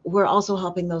 we're also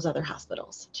helping those other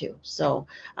hospitals too. So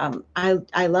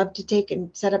I love to take and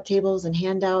set up tables and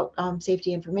hand out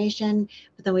safety information,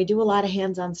 but then we do a lot of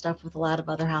hands-on stuff with a lot of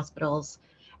other hospitals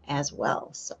as well.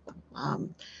 So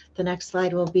the next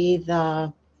slide will be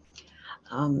the,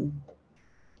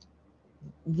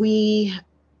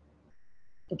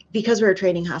 because we're a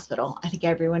training hospital, I think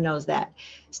everyone knows that.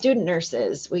 Student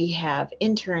nurses, we have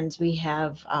interns, we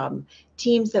have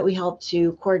teams that we help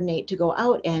to coordinate to go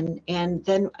out and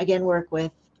then again work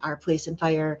with our police and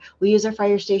fire. We use our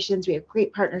fire stations, we have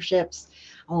great partnerships.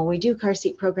 And when we do car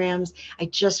seat programs, I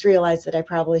just realized that I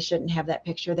probably shouldn't have that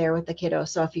picture there with the kiddo.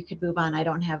 So if you could move on, I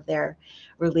don't have their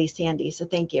release handy, so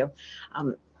thank you.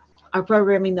 Our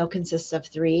programming though consists of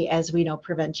 3. As we know,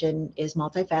 prevention is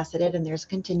multifaceted and there's a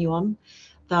continuum.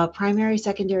 The primary,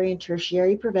 secondary, and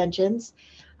tertiary preventions.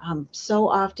 So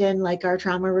often, like our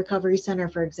Trauma Recovery Center,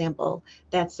 for example,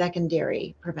 that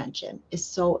secondary prevention is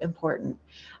so important.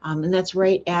 And that's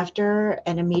right after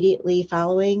and immediately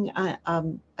following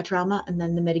a trauma, and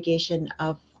then the mitigation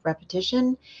of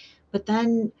repetition. But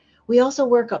then we also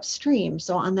work upstream.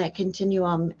 So on that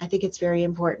continuum, I think it's very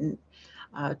important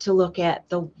to look at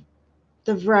the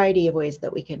variety of ways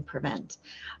that we can prevent.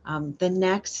 The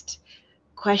next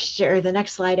question, or the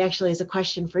next slide actually is a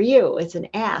question for you. It's an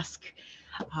ask.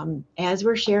 As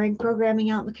we're sharing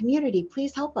programming out in the community,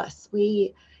 please help us.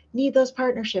 We need those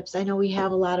partnerships. I know we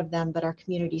have a lot of them, but our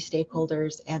community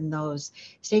stakeholders and those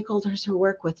stakeholders who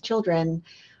work with children,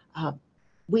 I'm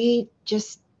going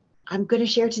to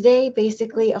share today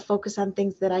basically a focus on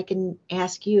things that I can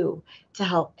ask you to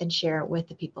help and share with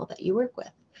the people that you work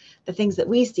with. The things that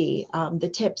we see, the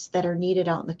tips that are needed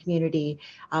out in the community,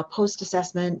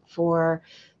 post-assessment for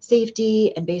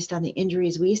safety and based on the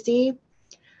injuries we see.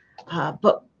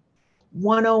 But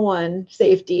 101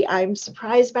 safety, I'm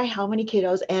surprised by how many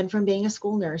kiddos, and from being a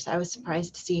school nurse, I was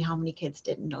surprised to see how many kids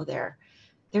didn't know their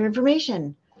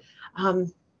information.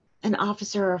 An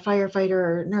officer or a firefighter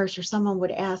or nurse or someone would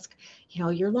ask,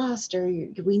 you're lost, or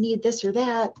we need this or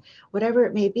that, whatever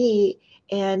it may be.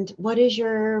 And what is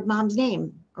your mom's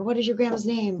name? Or what is your grandma's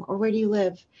name? Or where do you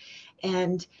live?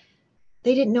 And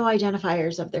they didn't know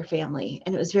identifiers of their family.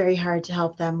 And it was very hard to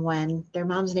help them when their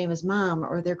mom's name is mom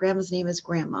or their grandma's name is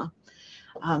grandma.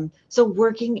 So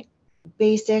working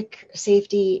basic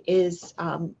safety is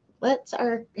let's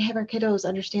have our kiddos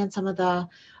understand some of the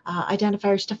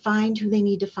identifiers to find who they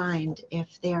need to find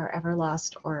if they are ever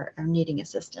lost or are needing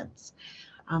assistance.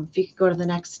 If you could go to the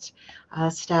next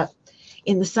step.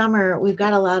 In the summer, we've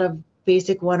got a lot of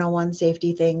basic 101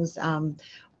 safety things.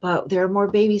 but there are more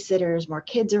babysitters, more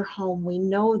kids are home. We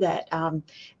know that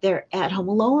they're at home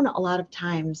alone a lot of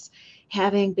times.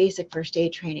 Having basic first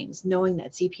aid trainings, knowing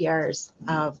that CPR is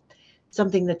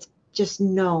something that's just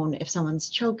known if someone's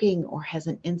choking or has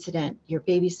an incident, your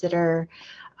babysitter,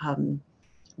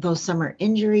 those summer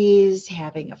injuries,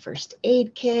 having a first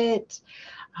aid kit.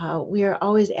 We are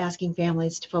always asking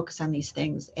families to focus on these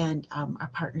things and our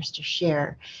partners to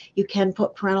share. You can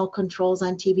put parental controls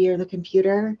on TV or the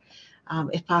computer.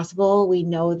 If possible, we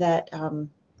know that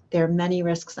there are many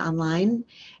risks online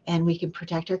and we can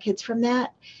protect our kids from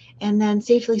that. And then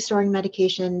safely storing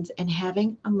medications and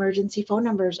having emergency phone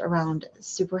numbers around is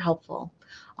super helpful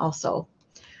also.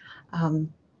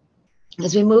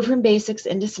 As we move from basics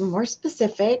into some more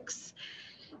specifics,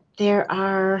 there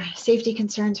are safety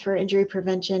concerns for injury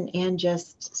prevention and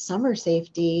just summer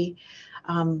safety.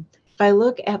 If I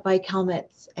look at bike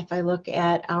helmets, if I look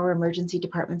at our emergency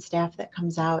department staff that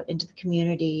comes out into the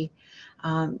community,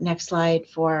 next slide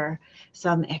for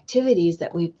some activities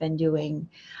that we've been doing.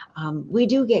 We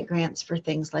do get grants for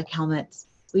things like helmets.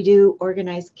 We do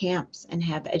organize camps and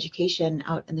have education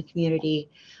out in the community.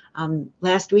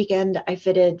 Last weekend, I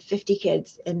fitted 50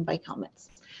 kids in bike helmets.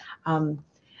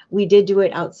 We did do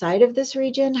it outside of this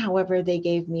region. However, they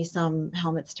gave me some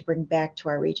helmets to bring back to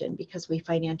our region because we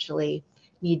financially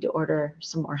need to order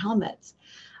some more helmets.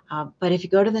 But if you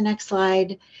go to the next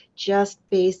slide, just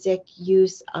basic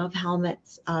use of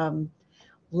helmets.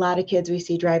 A lot of kids we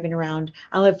see driving around.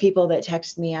 I'll have people that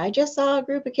text me, I just saw a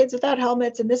group of kids without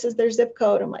helmets and this is their zip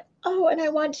code. I'm like, oh, and I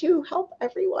want to help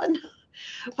everyone.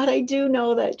 But I do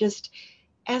know that just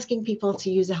asking people to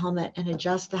use a helmet and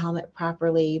adjust the helmet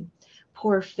properly,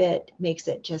 poor fit makes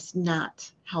it just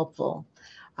not helpful.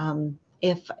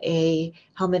 If a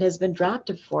helmet has been dropped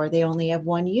before, they only have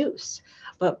one use.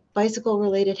 But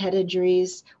bicycle-related head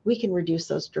injuries, we can reduce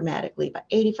those dramatically by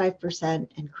 85%,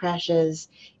 and crashes,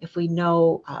 if we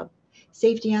know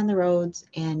safety on the roads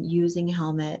and using a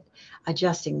helmet,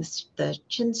 adjusting the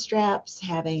chin straps,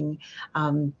 having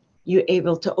you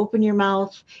able to open your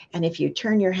mouth, and if you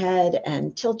turn your head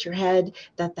and tilt your head,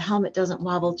 that the helmet doesn't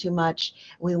wobble too much.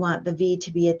 We want the V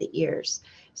to be at the ears.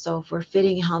 So if we're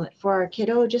fitting a helmet for our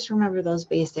kiddo, just remember those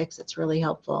basics. It's really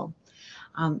helpful.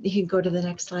 You can go to the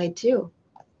next slide too.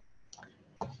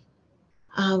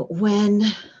 When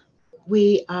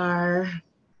we are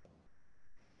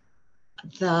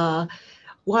the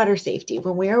water safety,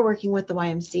 when we are working with the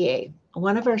YMCA,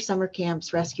 one of our summer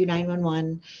camps, Rescue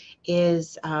 911,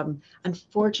 is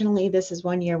unfortunately, this is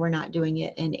 1 year, we're not doing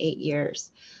it in 8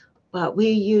 years. But we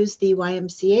use the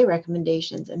YMCA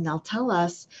recommendations, and they'll tell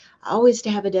us always to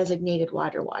have a designated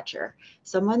water watcher,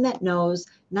 someone that knows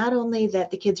not only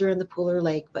that the kids are in the pool or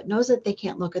lake, but knows that they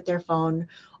can't look at their phone,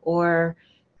 or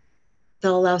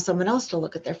they'll allow someone else to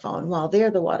look at their phone while they're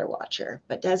the water watcher,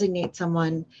 but designate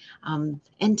someone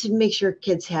and to make sure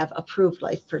kids have approved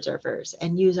life preservers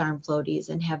and use arm floaties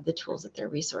and have the tools at their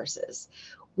resources.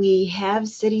 We have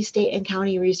city, state, and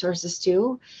county resources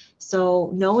too.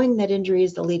 So knowing that injury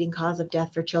is the leading cause of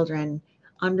death for children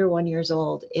under 1 year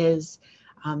old is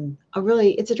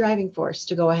it's a driving force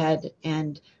to go ahead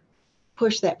and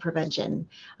push that prevention.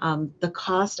 The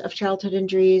cost of childhood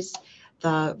injuries,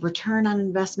 the return on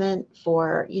investment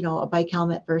for, a bike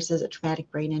helmet versus a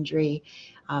traumatic brain injury.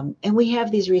 And we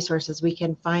have these resources. We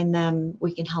can find them.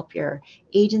 We can help your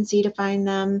agency to find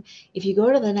them. If you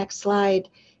go to the next slide,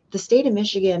 the state of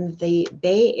Michigan, the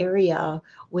Bay Area,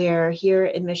 where here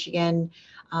in Michigan,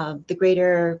 the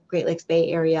greater Great Lakes Bay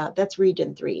Area, that's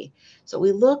Region 3. So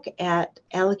we look at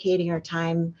allocating our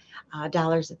time,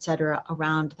 dollars, et cetera,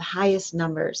 around the highest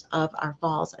numbers of our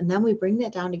falls. And then we bring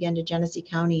that down again to Genesee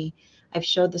County. I've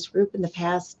showed this group in the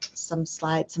past some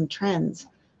slides, some trends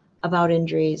about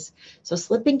injuries. So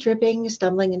slipping, tripping,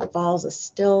 stumbling into falls is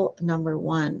still number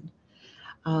one.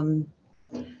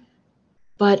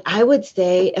 But I would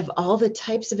say of all the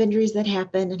types of injuries that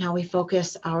happen and how we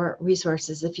focus our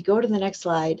resources, if you go to the next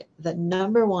slide, the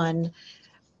number one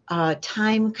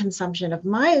time consumption of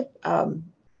my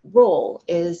role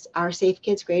is our Safe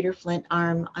Kids Greater Flint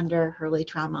arm under Hurley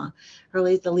Trauma.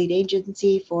 Hurley is the lead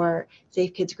agency for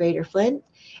Safe Kids Greater Flint,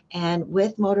 and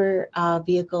with motor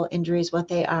vehicle injuries, what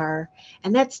they are,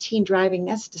 and that's teen driving,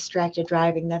 that's distracted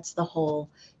driving, that's the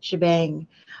whole shebang.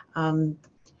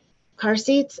 Car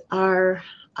seats are,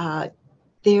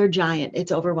 they're giant,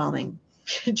 it's overwhelming.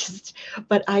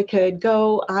 But I could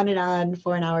go on and on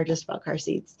for an hour just about car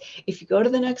seats. If you go to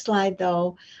the next slide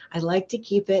though, I like to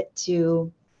keep it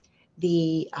to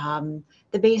the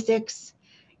basics.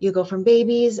 You go from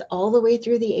babies all the way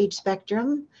through the age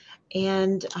spectrum.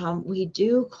 And we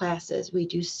do classes, we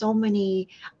do so many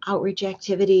outreach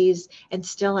activities, and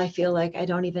still I feel like I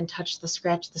don't even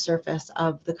scratch the surface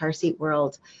of the car seat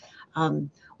world.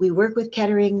 We work with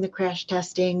Kettering, the crash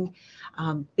testing.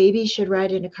 Babies should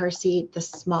ride in a car seat, the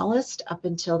smallest up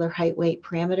until their height weight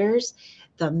parameters,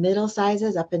 the middle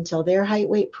sizes up until their height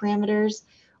weight parameters,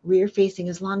 rear facing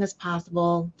as long as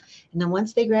possible. And then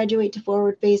once they graduate to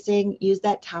forward facing, use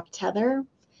that top tether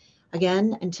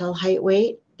again until height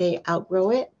weight. They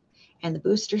outgrow it, and the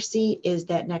booster seat is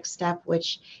that next step,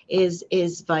 which is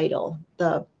vital.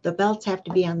 The belts have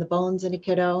to be on the bones in a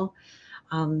kiddo.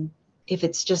 If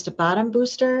it's just a bottom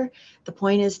booster, the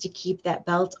point is to keep that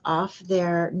belt off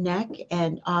their neck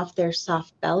and off their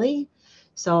soft belly.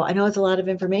 So I know it's a lot of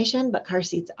information, but car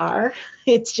seats are.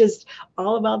 It's just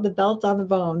all about the belt on the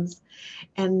bones.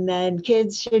 And then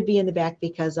kids should be in the back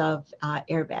because of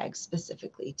airbags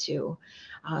specifically too.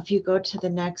 If you go to the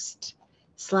next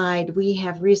slide, we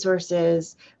have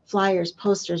resources, flyers,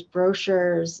 posters,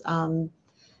 brochures.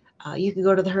 You can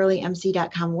go to the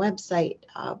hurleymc.com website.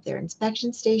 Their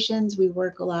inspection stations. We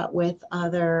work a lot with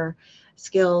other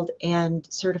skilled and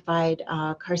certified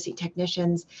car seat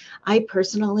technicians. I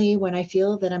personally, when I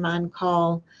feel that I'm on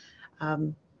call,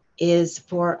 is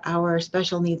for our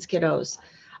special needs kiddos.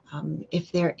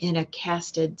 If they're in a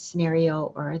casted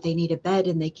scenario or they need a bed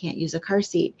and they can't use a car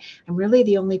seat, I'm really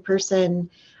the only person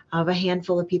of a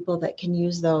handful of people that can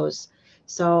use those.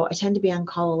 So I tend to be on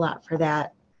call a lot for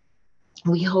that.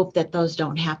 We hope that those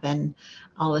don't happen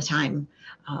all the time.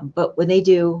 But when they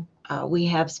do, we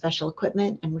have special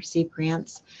equipment and receive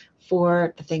grants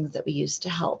for the things that we use to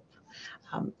help.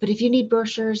 But if you need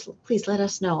brochures, please let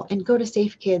us know, and go to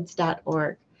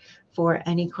safekids.org for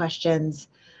any questions.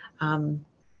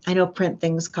 I know print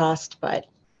things cost, but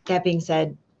that being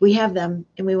said, we have them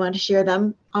and we want to share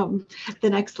them. The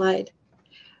next slide,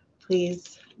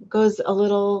 please. Goes a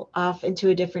little off into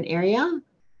a different area,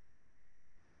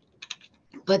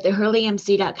 but the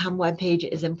hurleymc.com webpage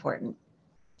is important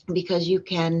because you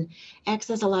can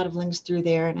access a lot of links through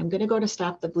there. And I'm going to go to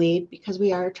Stop the Bleed because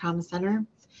we are a trauma center.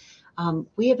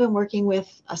 We have been working with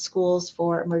schools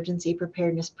for emergency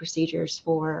preparedness procedures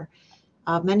for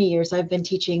many years. I've been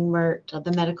teaching MERT,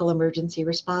 the medical emergency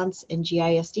response, in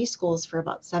GISD schools for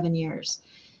about 7 years.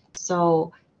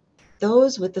 So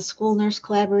those with the school nurse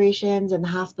collaborations and the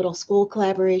hospital school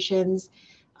collaborations,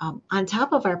 on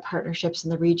top of our partnerships in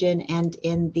the region and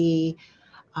in the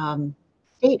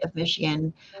state of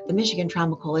Michigan, the Michigan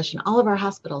Trauma Coalition, all of our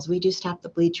hospitals, we do Stop the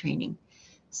Bleed training.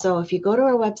 So if you go to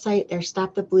our website, there's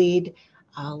Stop the Bleed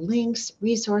links,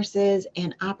 resources,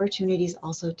 and opportunities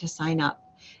also to sign up,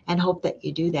 and hope that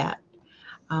you do that.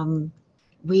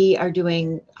 We are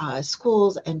doing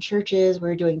schools and churches.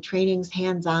 We're doing trainings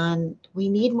hands-on. We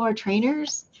need more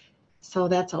trainers, so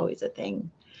that's always a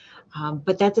thing.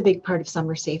 But that's a big part of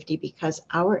summer safety because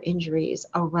our injuries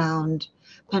around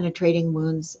penetrating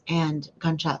wounds and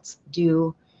gunshots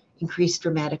do increase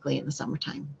dramatically in the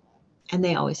summertime, and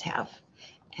they always have.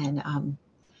 And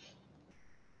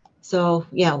so,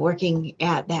 yeah, working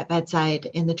at that bedside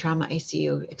in the trauma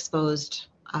ICU exposed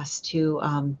us to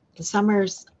the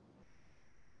summers,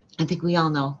 I think we all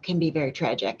know, can be very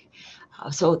tragic.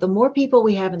 So the more people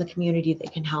we have in the community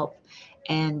that can help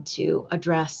and to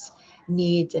address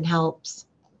needs and helps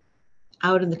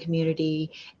out in the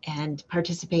community and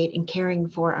participate in caring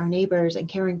for our neighbors and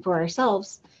caring for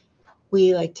ourselves,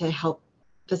 we like to help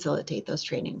facilitate those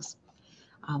trainings.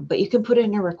 But you can put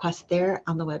in a request there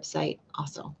on the website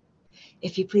also.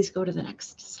 If you please go to the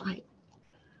next slide.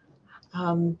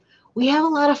 We have a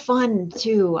lot of fun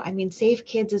too. I mean, Safe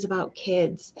Kids is about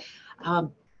kids.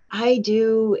 I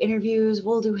do interviews,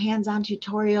 we'll do hands-on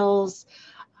tutorials,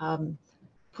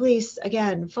 police,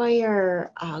 again,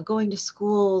 fire, going to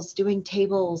schools, doing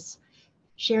tables,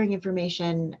 sharing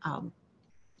information.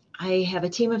 I have a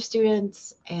team of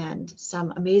students and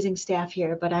some amazing staff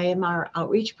here, but I am our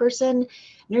outreach person.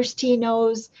 Nurse T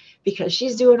knows because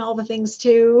she's doing all the things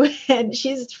too, and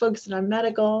she's focused on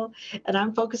medical, and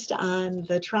I'm focused on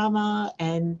the trauma,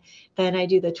 and then I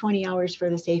do the 20 hours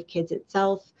for the Safe Kids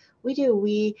itself.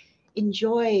 We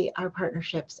enjoy our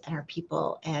partnerships and our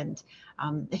people. And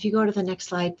if you go to the next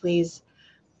slide, please,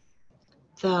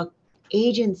 the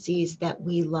agencies that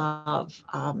we love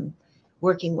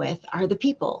working with are the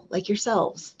people like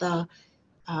yourselves. The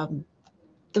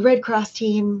Red Cross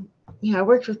team, you know, I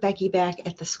worked with Becky back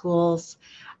at the schools,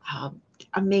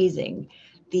 amazing.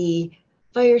 The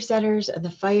fire setters and the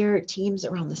fire teams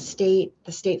around the state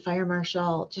fire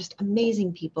marshal, just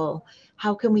amazing people.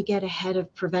 How can we get ahead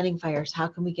of preventing fires? How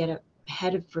can we get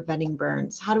ahead of preventing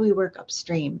burns? How do we work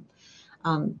upstream?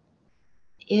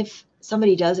 If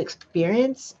somebody does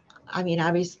experience I mean,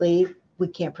 obviously we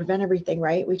can't prevent everything,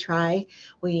 right? We try,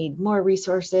 we need more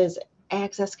resources,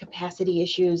 access capacity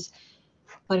issues.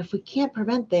 But if we can't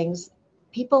prevent things,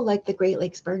 people like the Great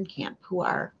Lakes Burn Camp, who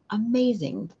are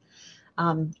amazing.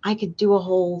 I could do a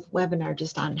whole webinar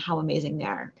just on how amazing they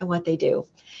are and what they do.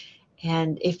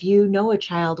 And if you know a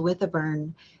child with a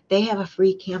burn, they have a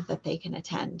free camp that they can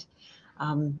attend.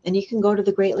 And you can go to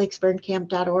the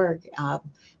greatlakesburncamp.org,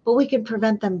 but we can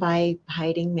prevent them by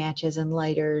hiding matches and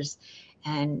lighters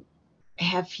and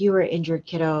have fewer injured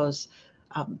kiddos.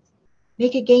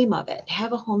 Make a game of it,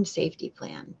 have a home safety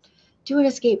plan, do an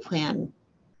escape plan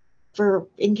for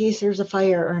in case there's a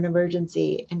fire or an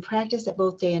emergency, and practice it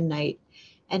both day and night,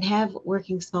 and have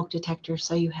working smoke detectors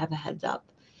so you have a heads up.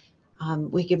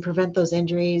 We can prevent those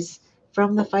injuries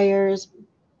from the fires,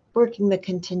 working the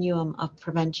continuum of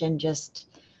prevention, just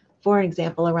for an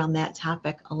example around that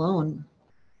topic alone.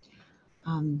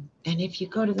 And if you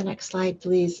go to the next slide,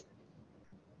 please.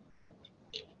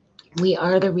 We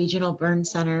are the Regional Burn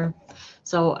Center.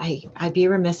 So I'd be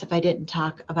remiss if I didn't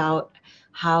talk about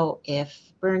how if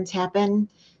burns happen,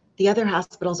 the other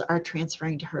hospitals are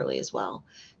transferring to Hurley as well.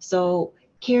 So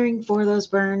caring for those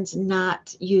burns,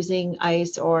 not using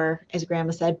ice or, as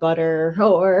Grandma said, butter,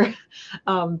 or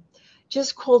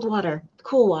just cool water,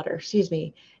 excuse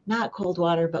me, not cold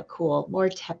water, but cool, more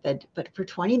tepid, but for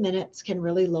 20 minutes can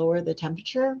really lower the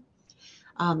temperature,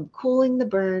 cooling the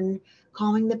burn,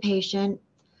 calming the patient.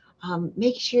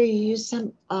 Make sure you use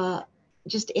some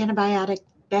just antibiotic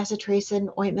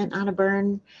bacitracin ointment on a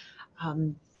burn.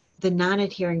 The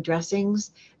non-adhering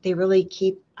dressings, they really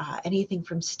keep anything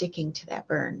from sticking to that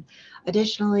burn.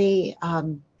 Additionally,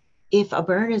 if a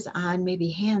burn is on maybe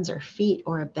hands or feet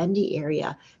or a bendy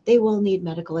area, they will need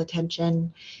medical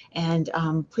attention. And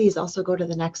please also go to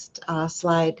the next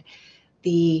slide.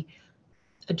 The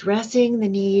addressing the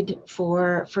need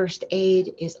for first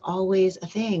aid is always a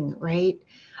thing, right?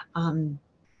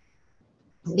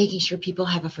 Making sure people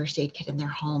have a first aid kit in their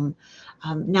home,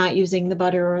 not using the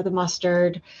butter or the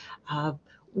mustard.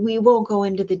 We won't go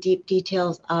into the deep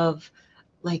details of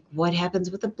like what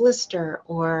happens with a blister,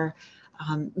 or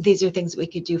these are things that we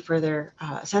could do further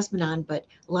assessment on, but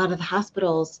a lot of the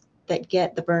hospitals that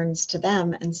get the burns to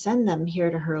them and send them here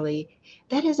to Hurley,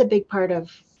 that is a big part of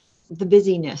the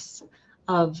busyness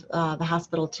of the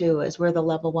hospital too, is where the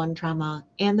level 1 trauma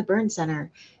and the burn center,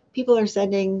 people are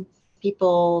sending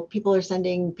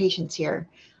patients here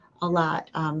a lot.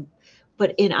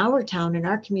 But in our town, in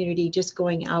our community, just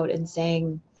going out and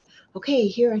saying, okay,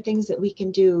 here are things that we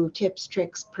can do, tips,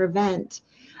 tricks, prevent,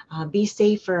 be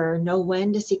safer, know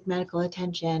when to seek medical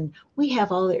attention. We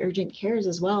have all the urgent cares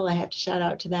as well. I have to shout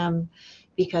out to them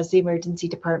because the emergency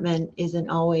department isn't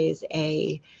always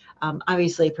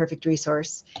obviously a perfect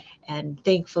resource. And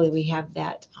thankfully we have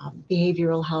that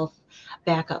behavioral health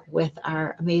backup with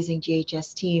our amazing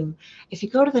GHS team. If you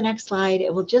go to the next slide,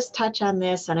 it will just touch on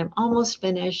this, and I'm almost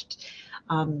finished.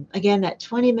 Again, that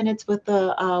 20 minutes with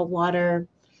the water,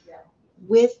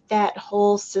 with that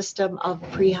whole system of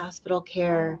pre-hospital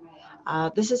care.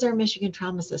 This is our Michigan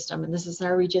trauma system, and this is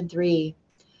our Region 3.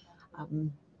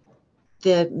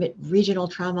 The Regional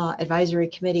Trauma Advisory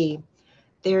Committee,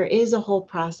 there is a whole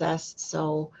process.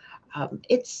 So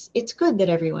it's good that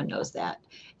everyone knows that,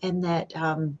 and that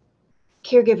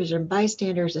caregivers and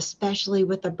bystanders, especially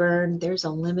with a burn, there's a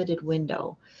limited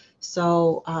window.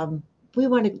 So we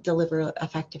want to deliver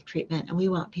effective treatment, and we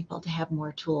want people to have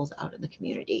more tools out in the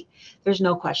community. There's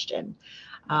no question.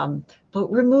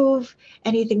 But remove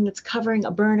anything that's covering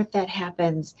a burn if that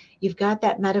happens. You've got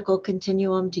that medical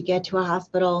continuum to get to a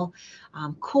hospital.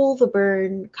 Cool the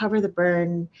burn, cover the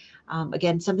burn.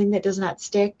 Again, something that does not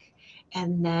stick,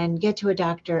 and then get to a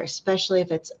doctor, especially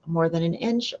if it's more than an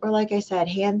inch, or like I said,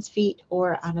 hands, feet,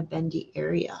 or on a bendy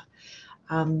area.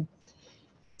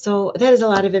 So that is a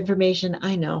lot of information,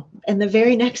 I know. And the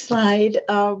very next slide,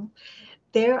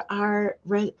 there are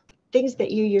things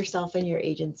that you yourself and your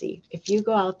agency, if you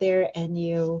go out there and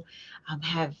you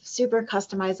have super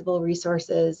customizable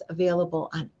resources available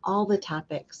on all the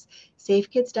topics,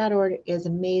 safekids.org is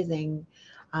amazing.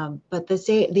 But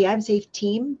the I'm Safe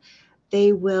team,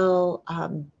 they will,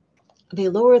 they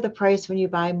lower the price when you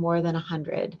buy more than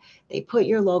 100. They put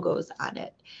your logos on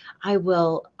it. I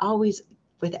will always,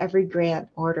 with every grant,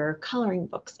 order coloring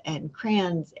books and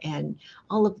crayons and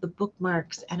all of the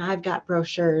bookmarks. And I've got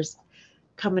brochures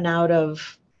coming out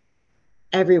of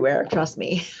everywhere, trust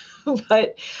me.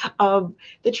 But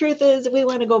the truth is, we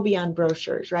want to go beyond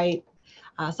brochures, right?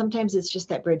 Sometimes it's just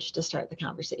that bridge to start the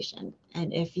conversation.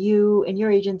 And if you and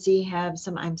your agency have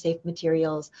some I'm Safe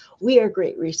materials, we are a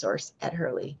great resource at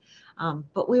Hurley.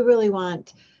 But we really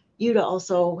want you to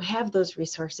also have those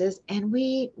resources. And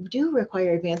we do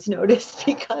require advance notice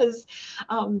because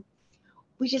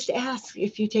we just ask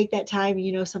if you take that time,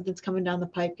 you know, something's coming down the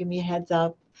pipe, give me a heads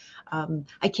up.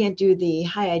 I can't do the,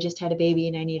 hi, I just had a baby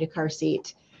and I need a car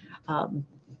seat.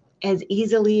 As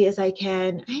easily as I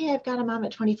can. Hey, I've got a mom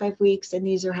at 25 weeks and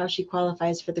these are how she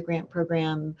qualifies for the grant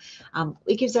program.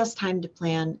 It gives us time to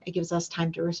plan. It gives us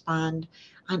time to respond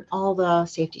on all the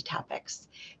safety topics.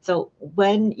 So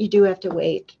when you do have to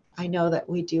wait, I know that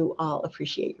we do all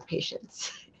appreciate your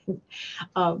patience.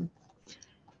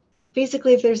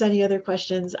 Basically, if there's any other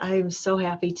questions, I'm so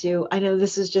happy to. I know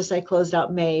this is just, I closed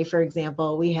out May, for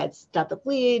example. We had Stop the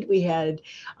Bleed. We had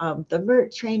the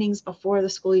MERT trainings before the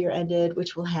school year ended,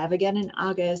 which we'll have again in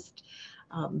August.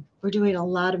 We're doing a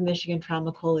lot of Michigan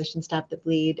Trauma Coalition Stop the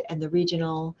Bleed and the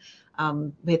regional.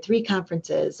 We had 3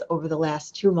 conferences over the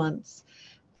last 2 months,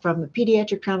 from the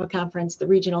Pediatric Trauma Conference, the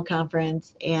Regional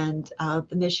Conference, and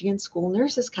the Michigan School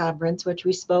Nurses Conference, which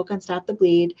we spoke on Stop the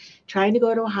Bleed, trying to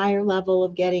go to a higher level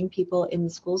of getting people in the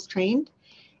schools trained.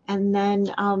 And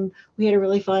then we had a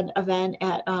really fun event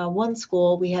at one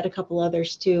school. We had a couple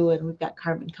others too, and we've got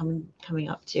Carmen coming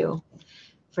up too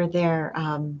for their,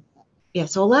 yeah,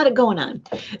 so a lot of going on.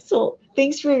 So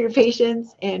thanks for your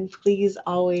patience, and please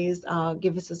always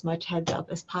give us as much heads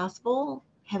up as possible.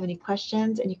 Have any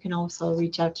questions, and you can also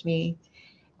reach out to me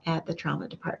at the trauma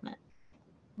department.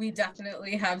 We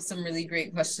definitely have some really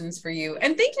great questions for you.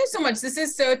 And thank you so much. This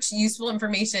is such useful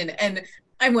information. And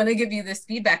I want to give you this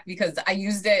feedback because I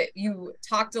used it. You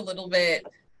talked a little bit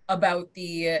about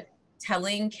the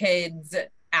telling kids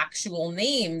actual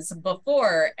names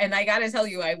before. And I got to tell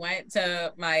you, I went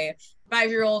to my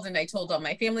 5-year-old and I told all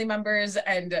my family members,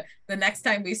 and the next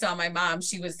time we saw my mom,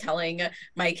 she was telling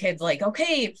my kids like,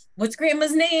 okay, what's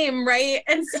grandma's name, right?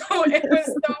 And so it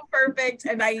was so perfect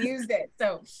and I used it.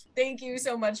 So thank you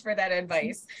so much for that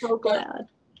advice. So glad.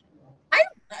 I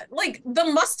like the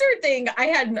mustard thing I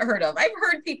hadn't heard of. I've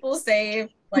heard people say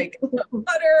like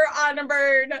butter on a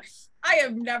bird. I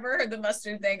have never heard the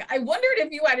mustard thing. I wondered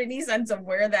if you had any sense of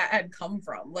where that had come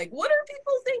from. Like, what are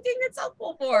people thinking it's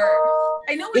helpful for?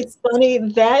 I know it's funny.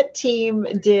 That team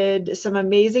did some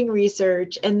amazing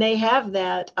research, and they have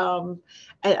that on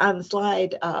the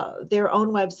slide, their own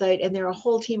website, and they're a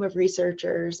whole team of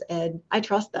researchers, and I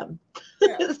trust them.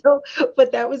 Yeah. So,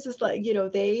 but that was just like, you know,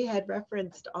 they had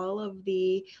referenced all of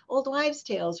the old wives'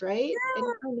 tales, right? Yeah. And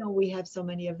I know we have so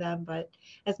many of them, but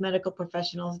as medical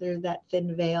professionals, there's that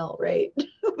thin veil, right?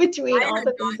 Between all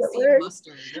the things that work.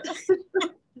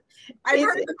 I've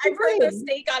heard the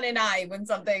steak on an eye when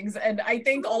something's, and I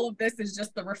think all of this is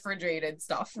just the refrigerated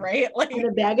stuff, right? Like and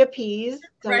a bag of peas.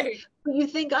 So right. You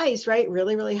think ice, right?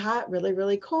 Really, really hot, really,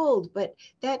 really cold. But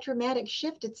that dramatic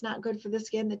shift, it's not good for the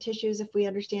skin, the tissues. If we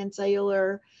understand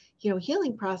cellular, you know,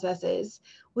 healing processes,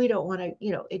 we don't want to,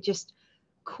 you know, it just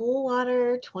cool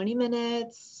water, 20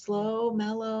 minutes, slow,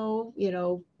 mellow, you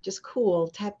know, just cool,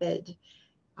 tepid.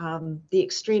 The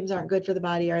extremes aren't good for the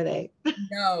body, are they?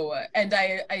 No, and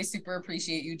I super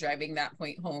appreciate you driving that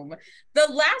point home. The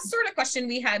last sort of question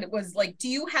we had was like, do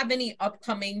you have any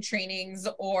upcoming trainings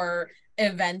or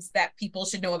events that people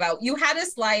should know about? You had a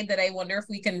slide that I wonder if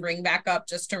we can bring back up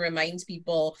just to remind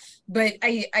people, but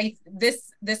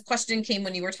this question came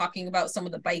when you were talking about some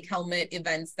of the bike helmet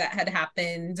events that had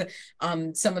happened,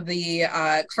 some of the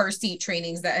car seat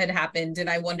trainings that had happened,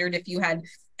 and I wondered if you had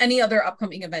any other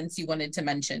upcoming events you wanted to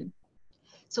mention.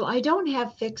 So I don't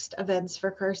have fixed events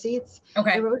for car seats.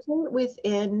 Okay. I rotate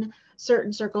within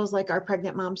certain circles, like our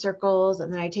pregnant mom circles,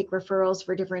 and then I take referrals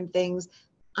for different things.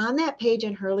 On that page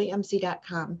on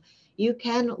hurleymc.com, you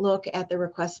can look at the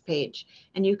request page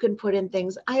and you can put in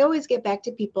things. I always get back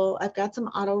to people. I've got some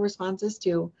auto responses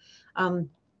too.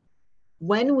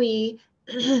 When we,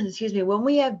 excuse me, when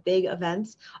we have big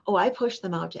events, I push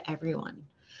them out to everyone.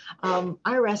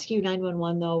 Our Rescue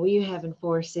 911, though, we have in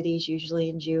 4 cities, usually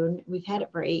in June. We've had it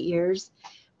for 8 years,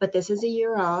 but this is a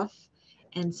year off.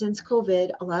 And since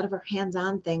COVID, a lot of our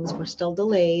hands-on things were still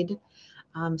delayed.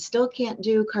 Still can't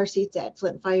do car seats at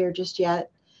Flint Fire just yet.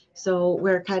 So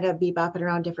we're kind of bebopping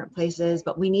around different places,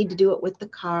 but we need to do it with the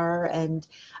car. And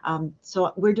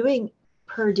so we're doing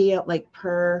per deal, like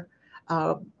per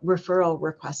referral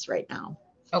requests right now.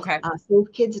 Okay.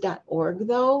 Safekids.org,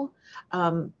 though.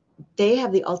 They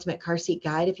have the ultimate car seat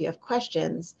guide. If you have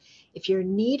questions, if you're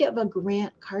in need of a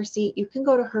grant car seat, you can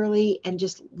go to Hurley and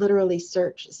just literally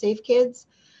search Safe Kids.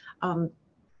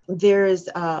 There's,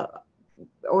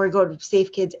 or go to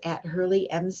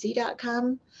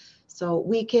safekids@hurleymc.com. So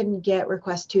we can get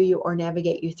requests to you or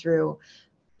navigate you through.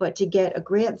 But to get a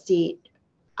grant seat,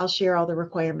 I'll share all the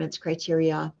requirements,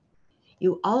 criteria.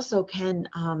 You also can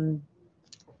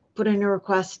put in a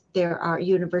request.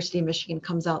 University of Michigan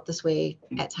comes out this way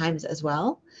at times as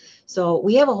well. So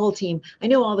we have a whole team. I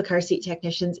know all the car seat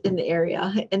technicians in the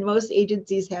area, and most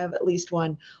agencies have at least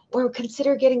one, or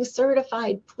consider getting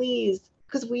certified, please,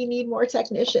 because we need more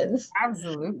technicians.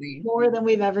 Absolutely. More than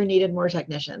we've ever needed more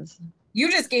technicians. You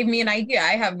just gave me an idea.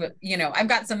 I have, I've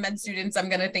got some med students I'm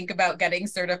going to think about getting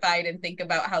certified and think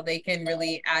about how they can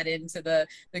really add into the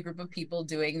group of people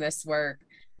doing this work.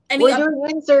 We're doing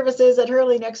wind services at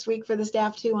Hurley next week for the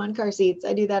staff too on car seats.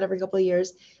 I do that every couple of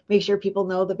years. Make sure people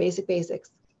know the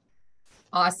basics.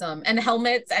 Awesome. And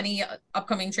helmets, any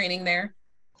upcoming training there?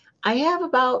 I have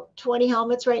about 20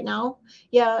 helmets right now.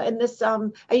 Yeah, and this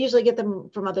I usually get them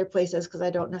from other places because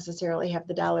I don't necessarily have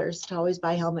the dollars to always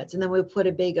buy helmets. And then we put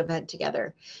a big event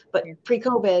together. But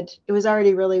pre-COVID, it was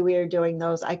already really weird doing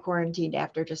those. I quarantined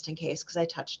after just in case because I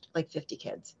touched like 50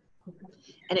 kids.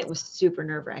 And it was super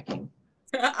nerve-wracking.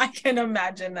 I can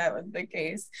imagine that was the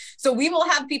case. So we will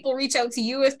have people reach out to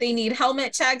you if they need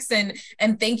helmet checks, and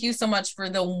thank you so much for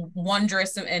the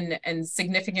wondrous and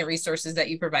significant resources that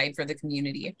you provide for the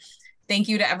community. Thank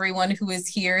you to everyone who is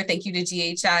here. Thank you to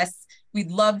GHS. We'd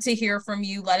love to hear from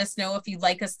you. Let us know if you'd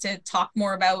like us to talk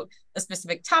more about a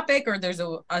specific topic, or there's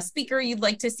a speaker you'd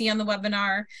like to see on the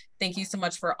webinar. Thank you so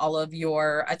much for all of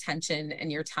your attention and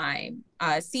your time.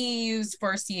 CEUs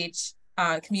for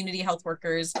community health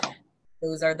workers.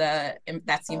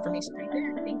 That's the information right there.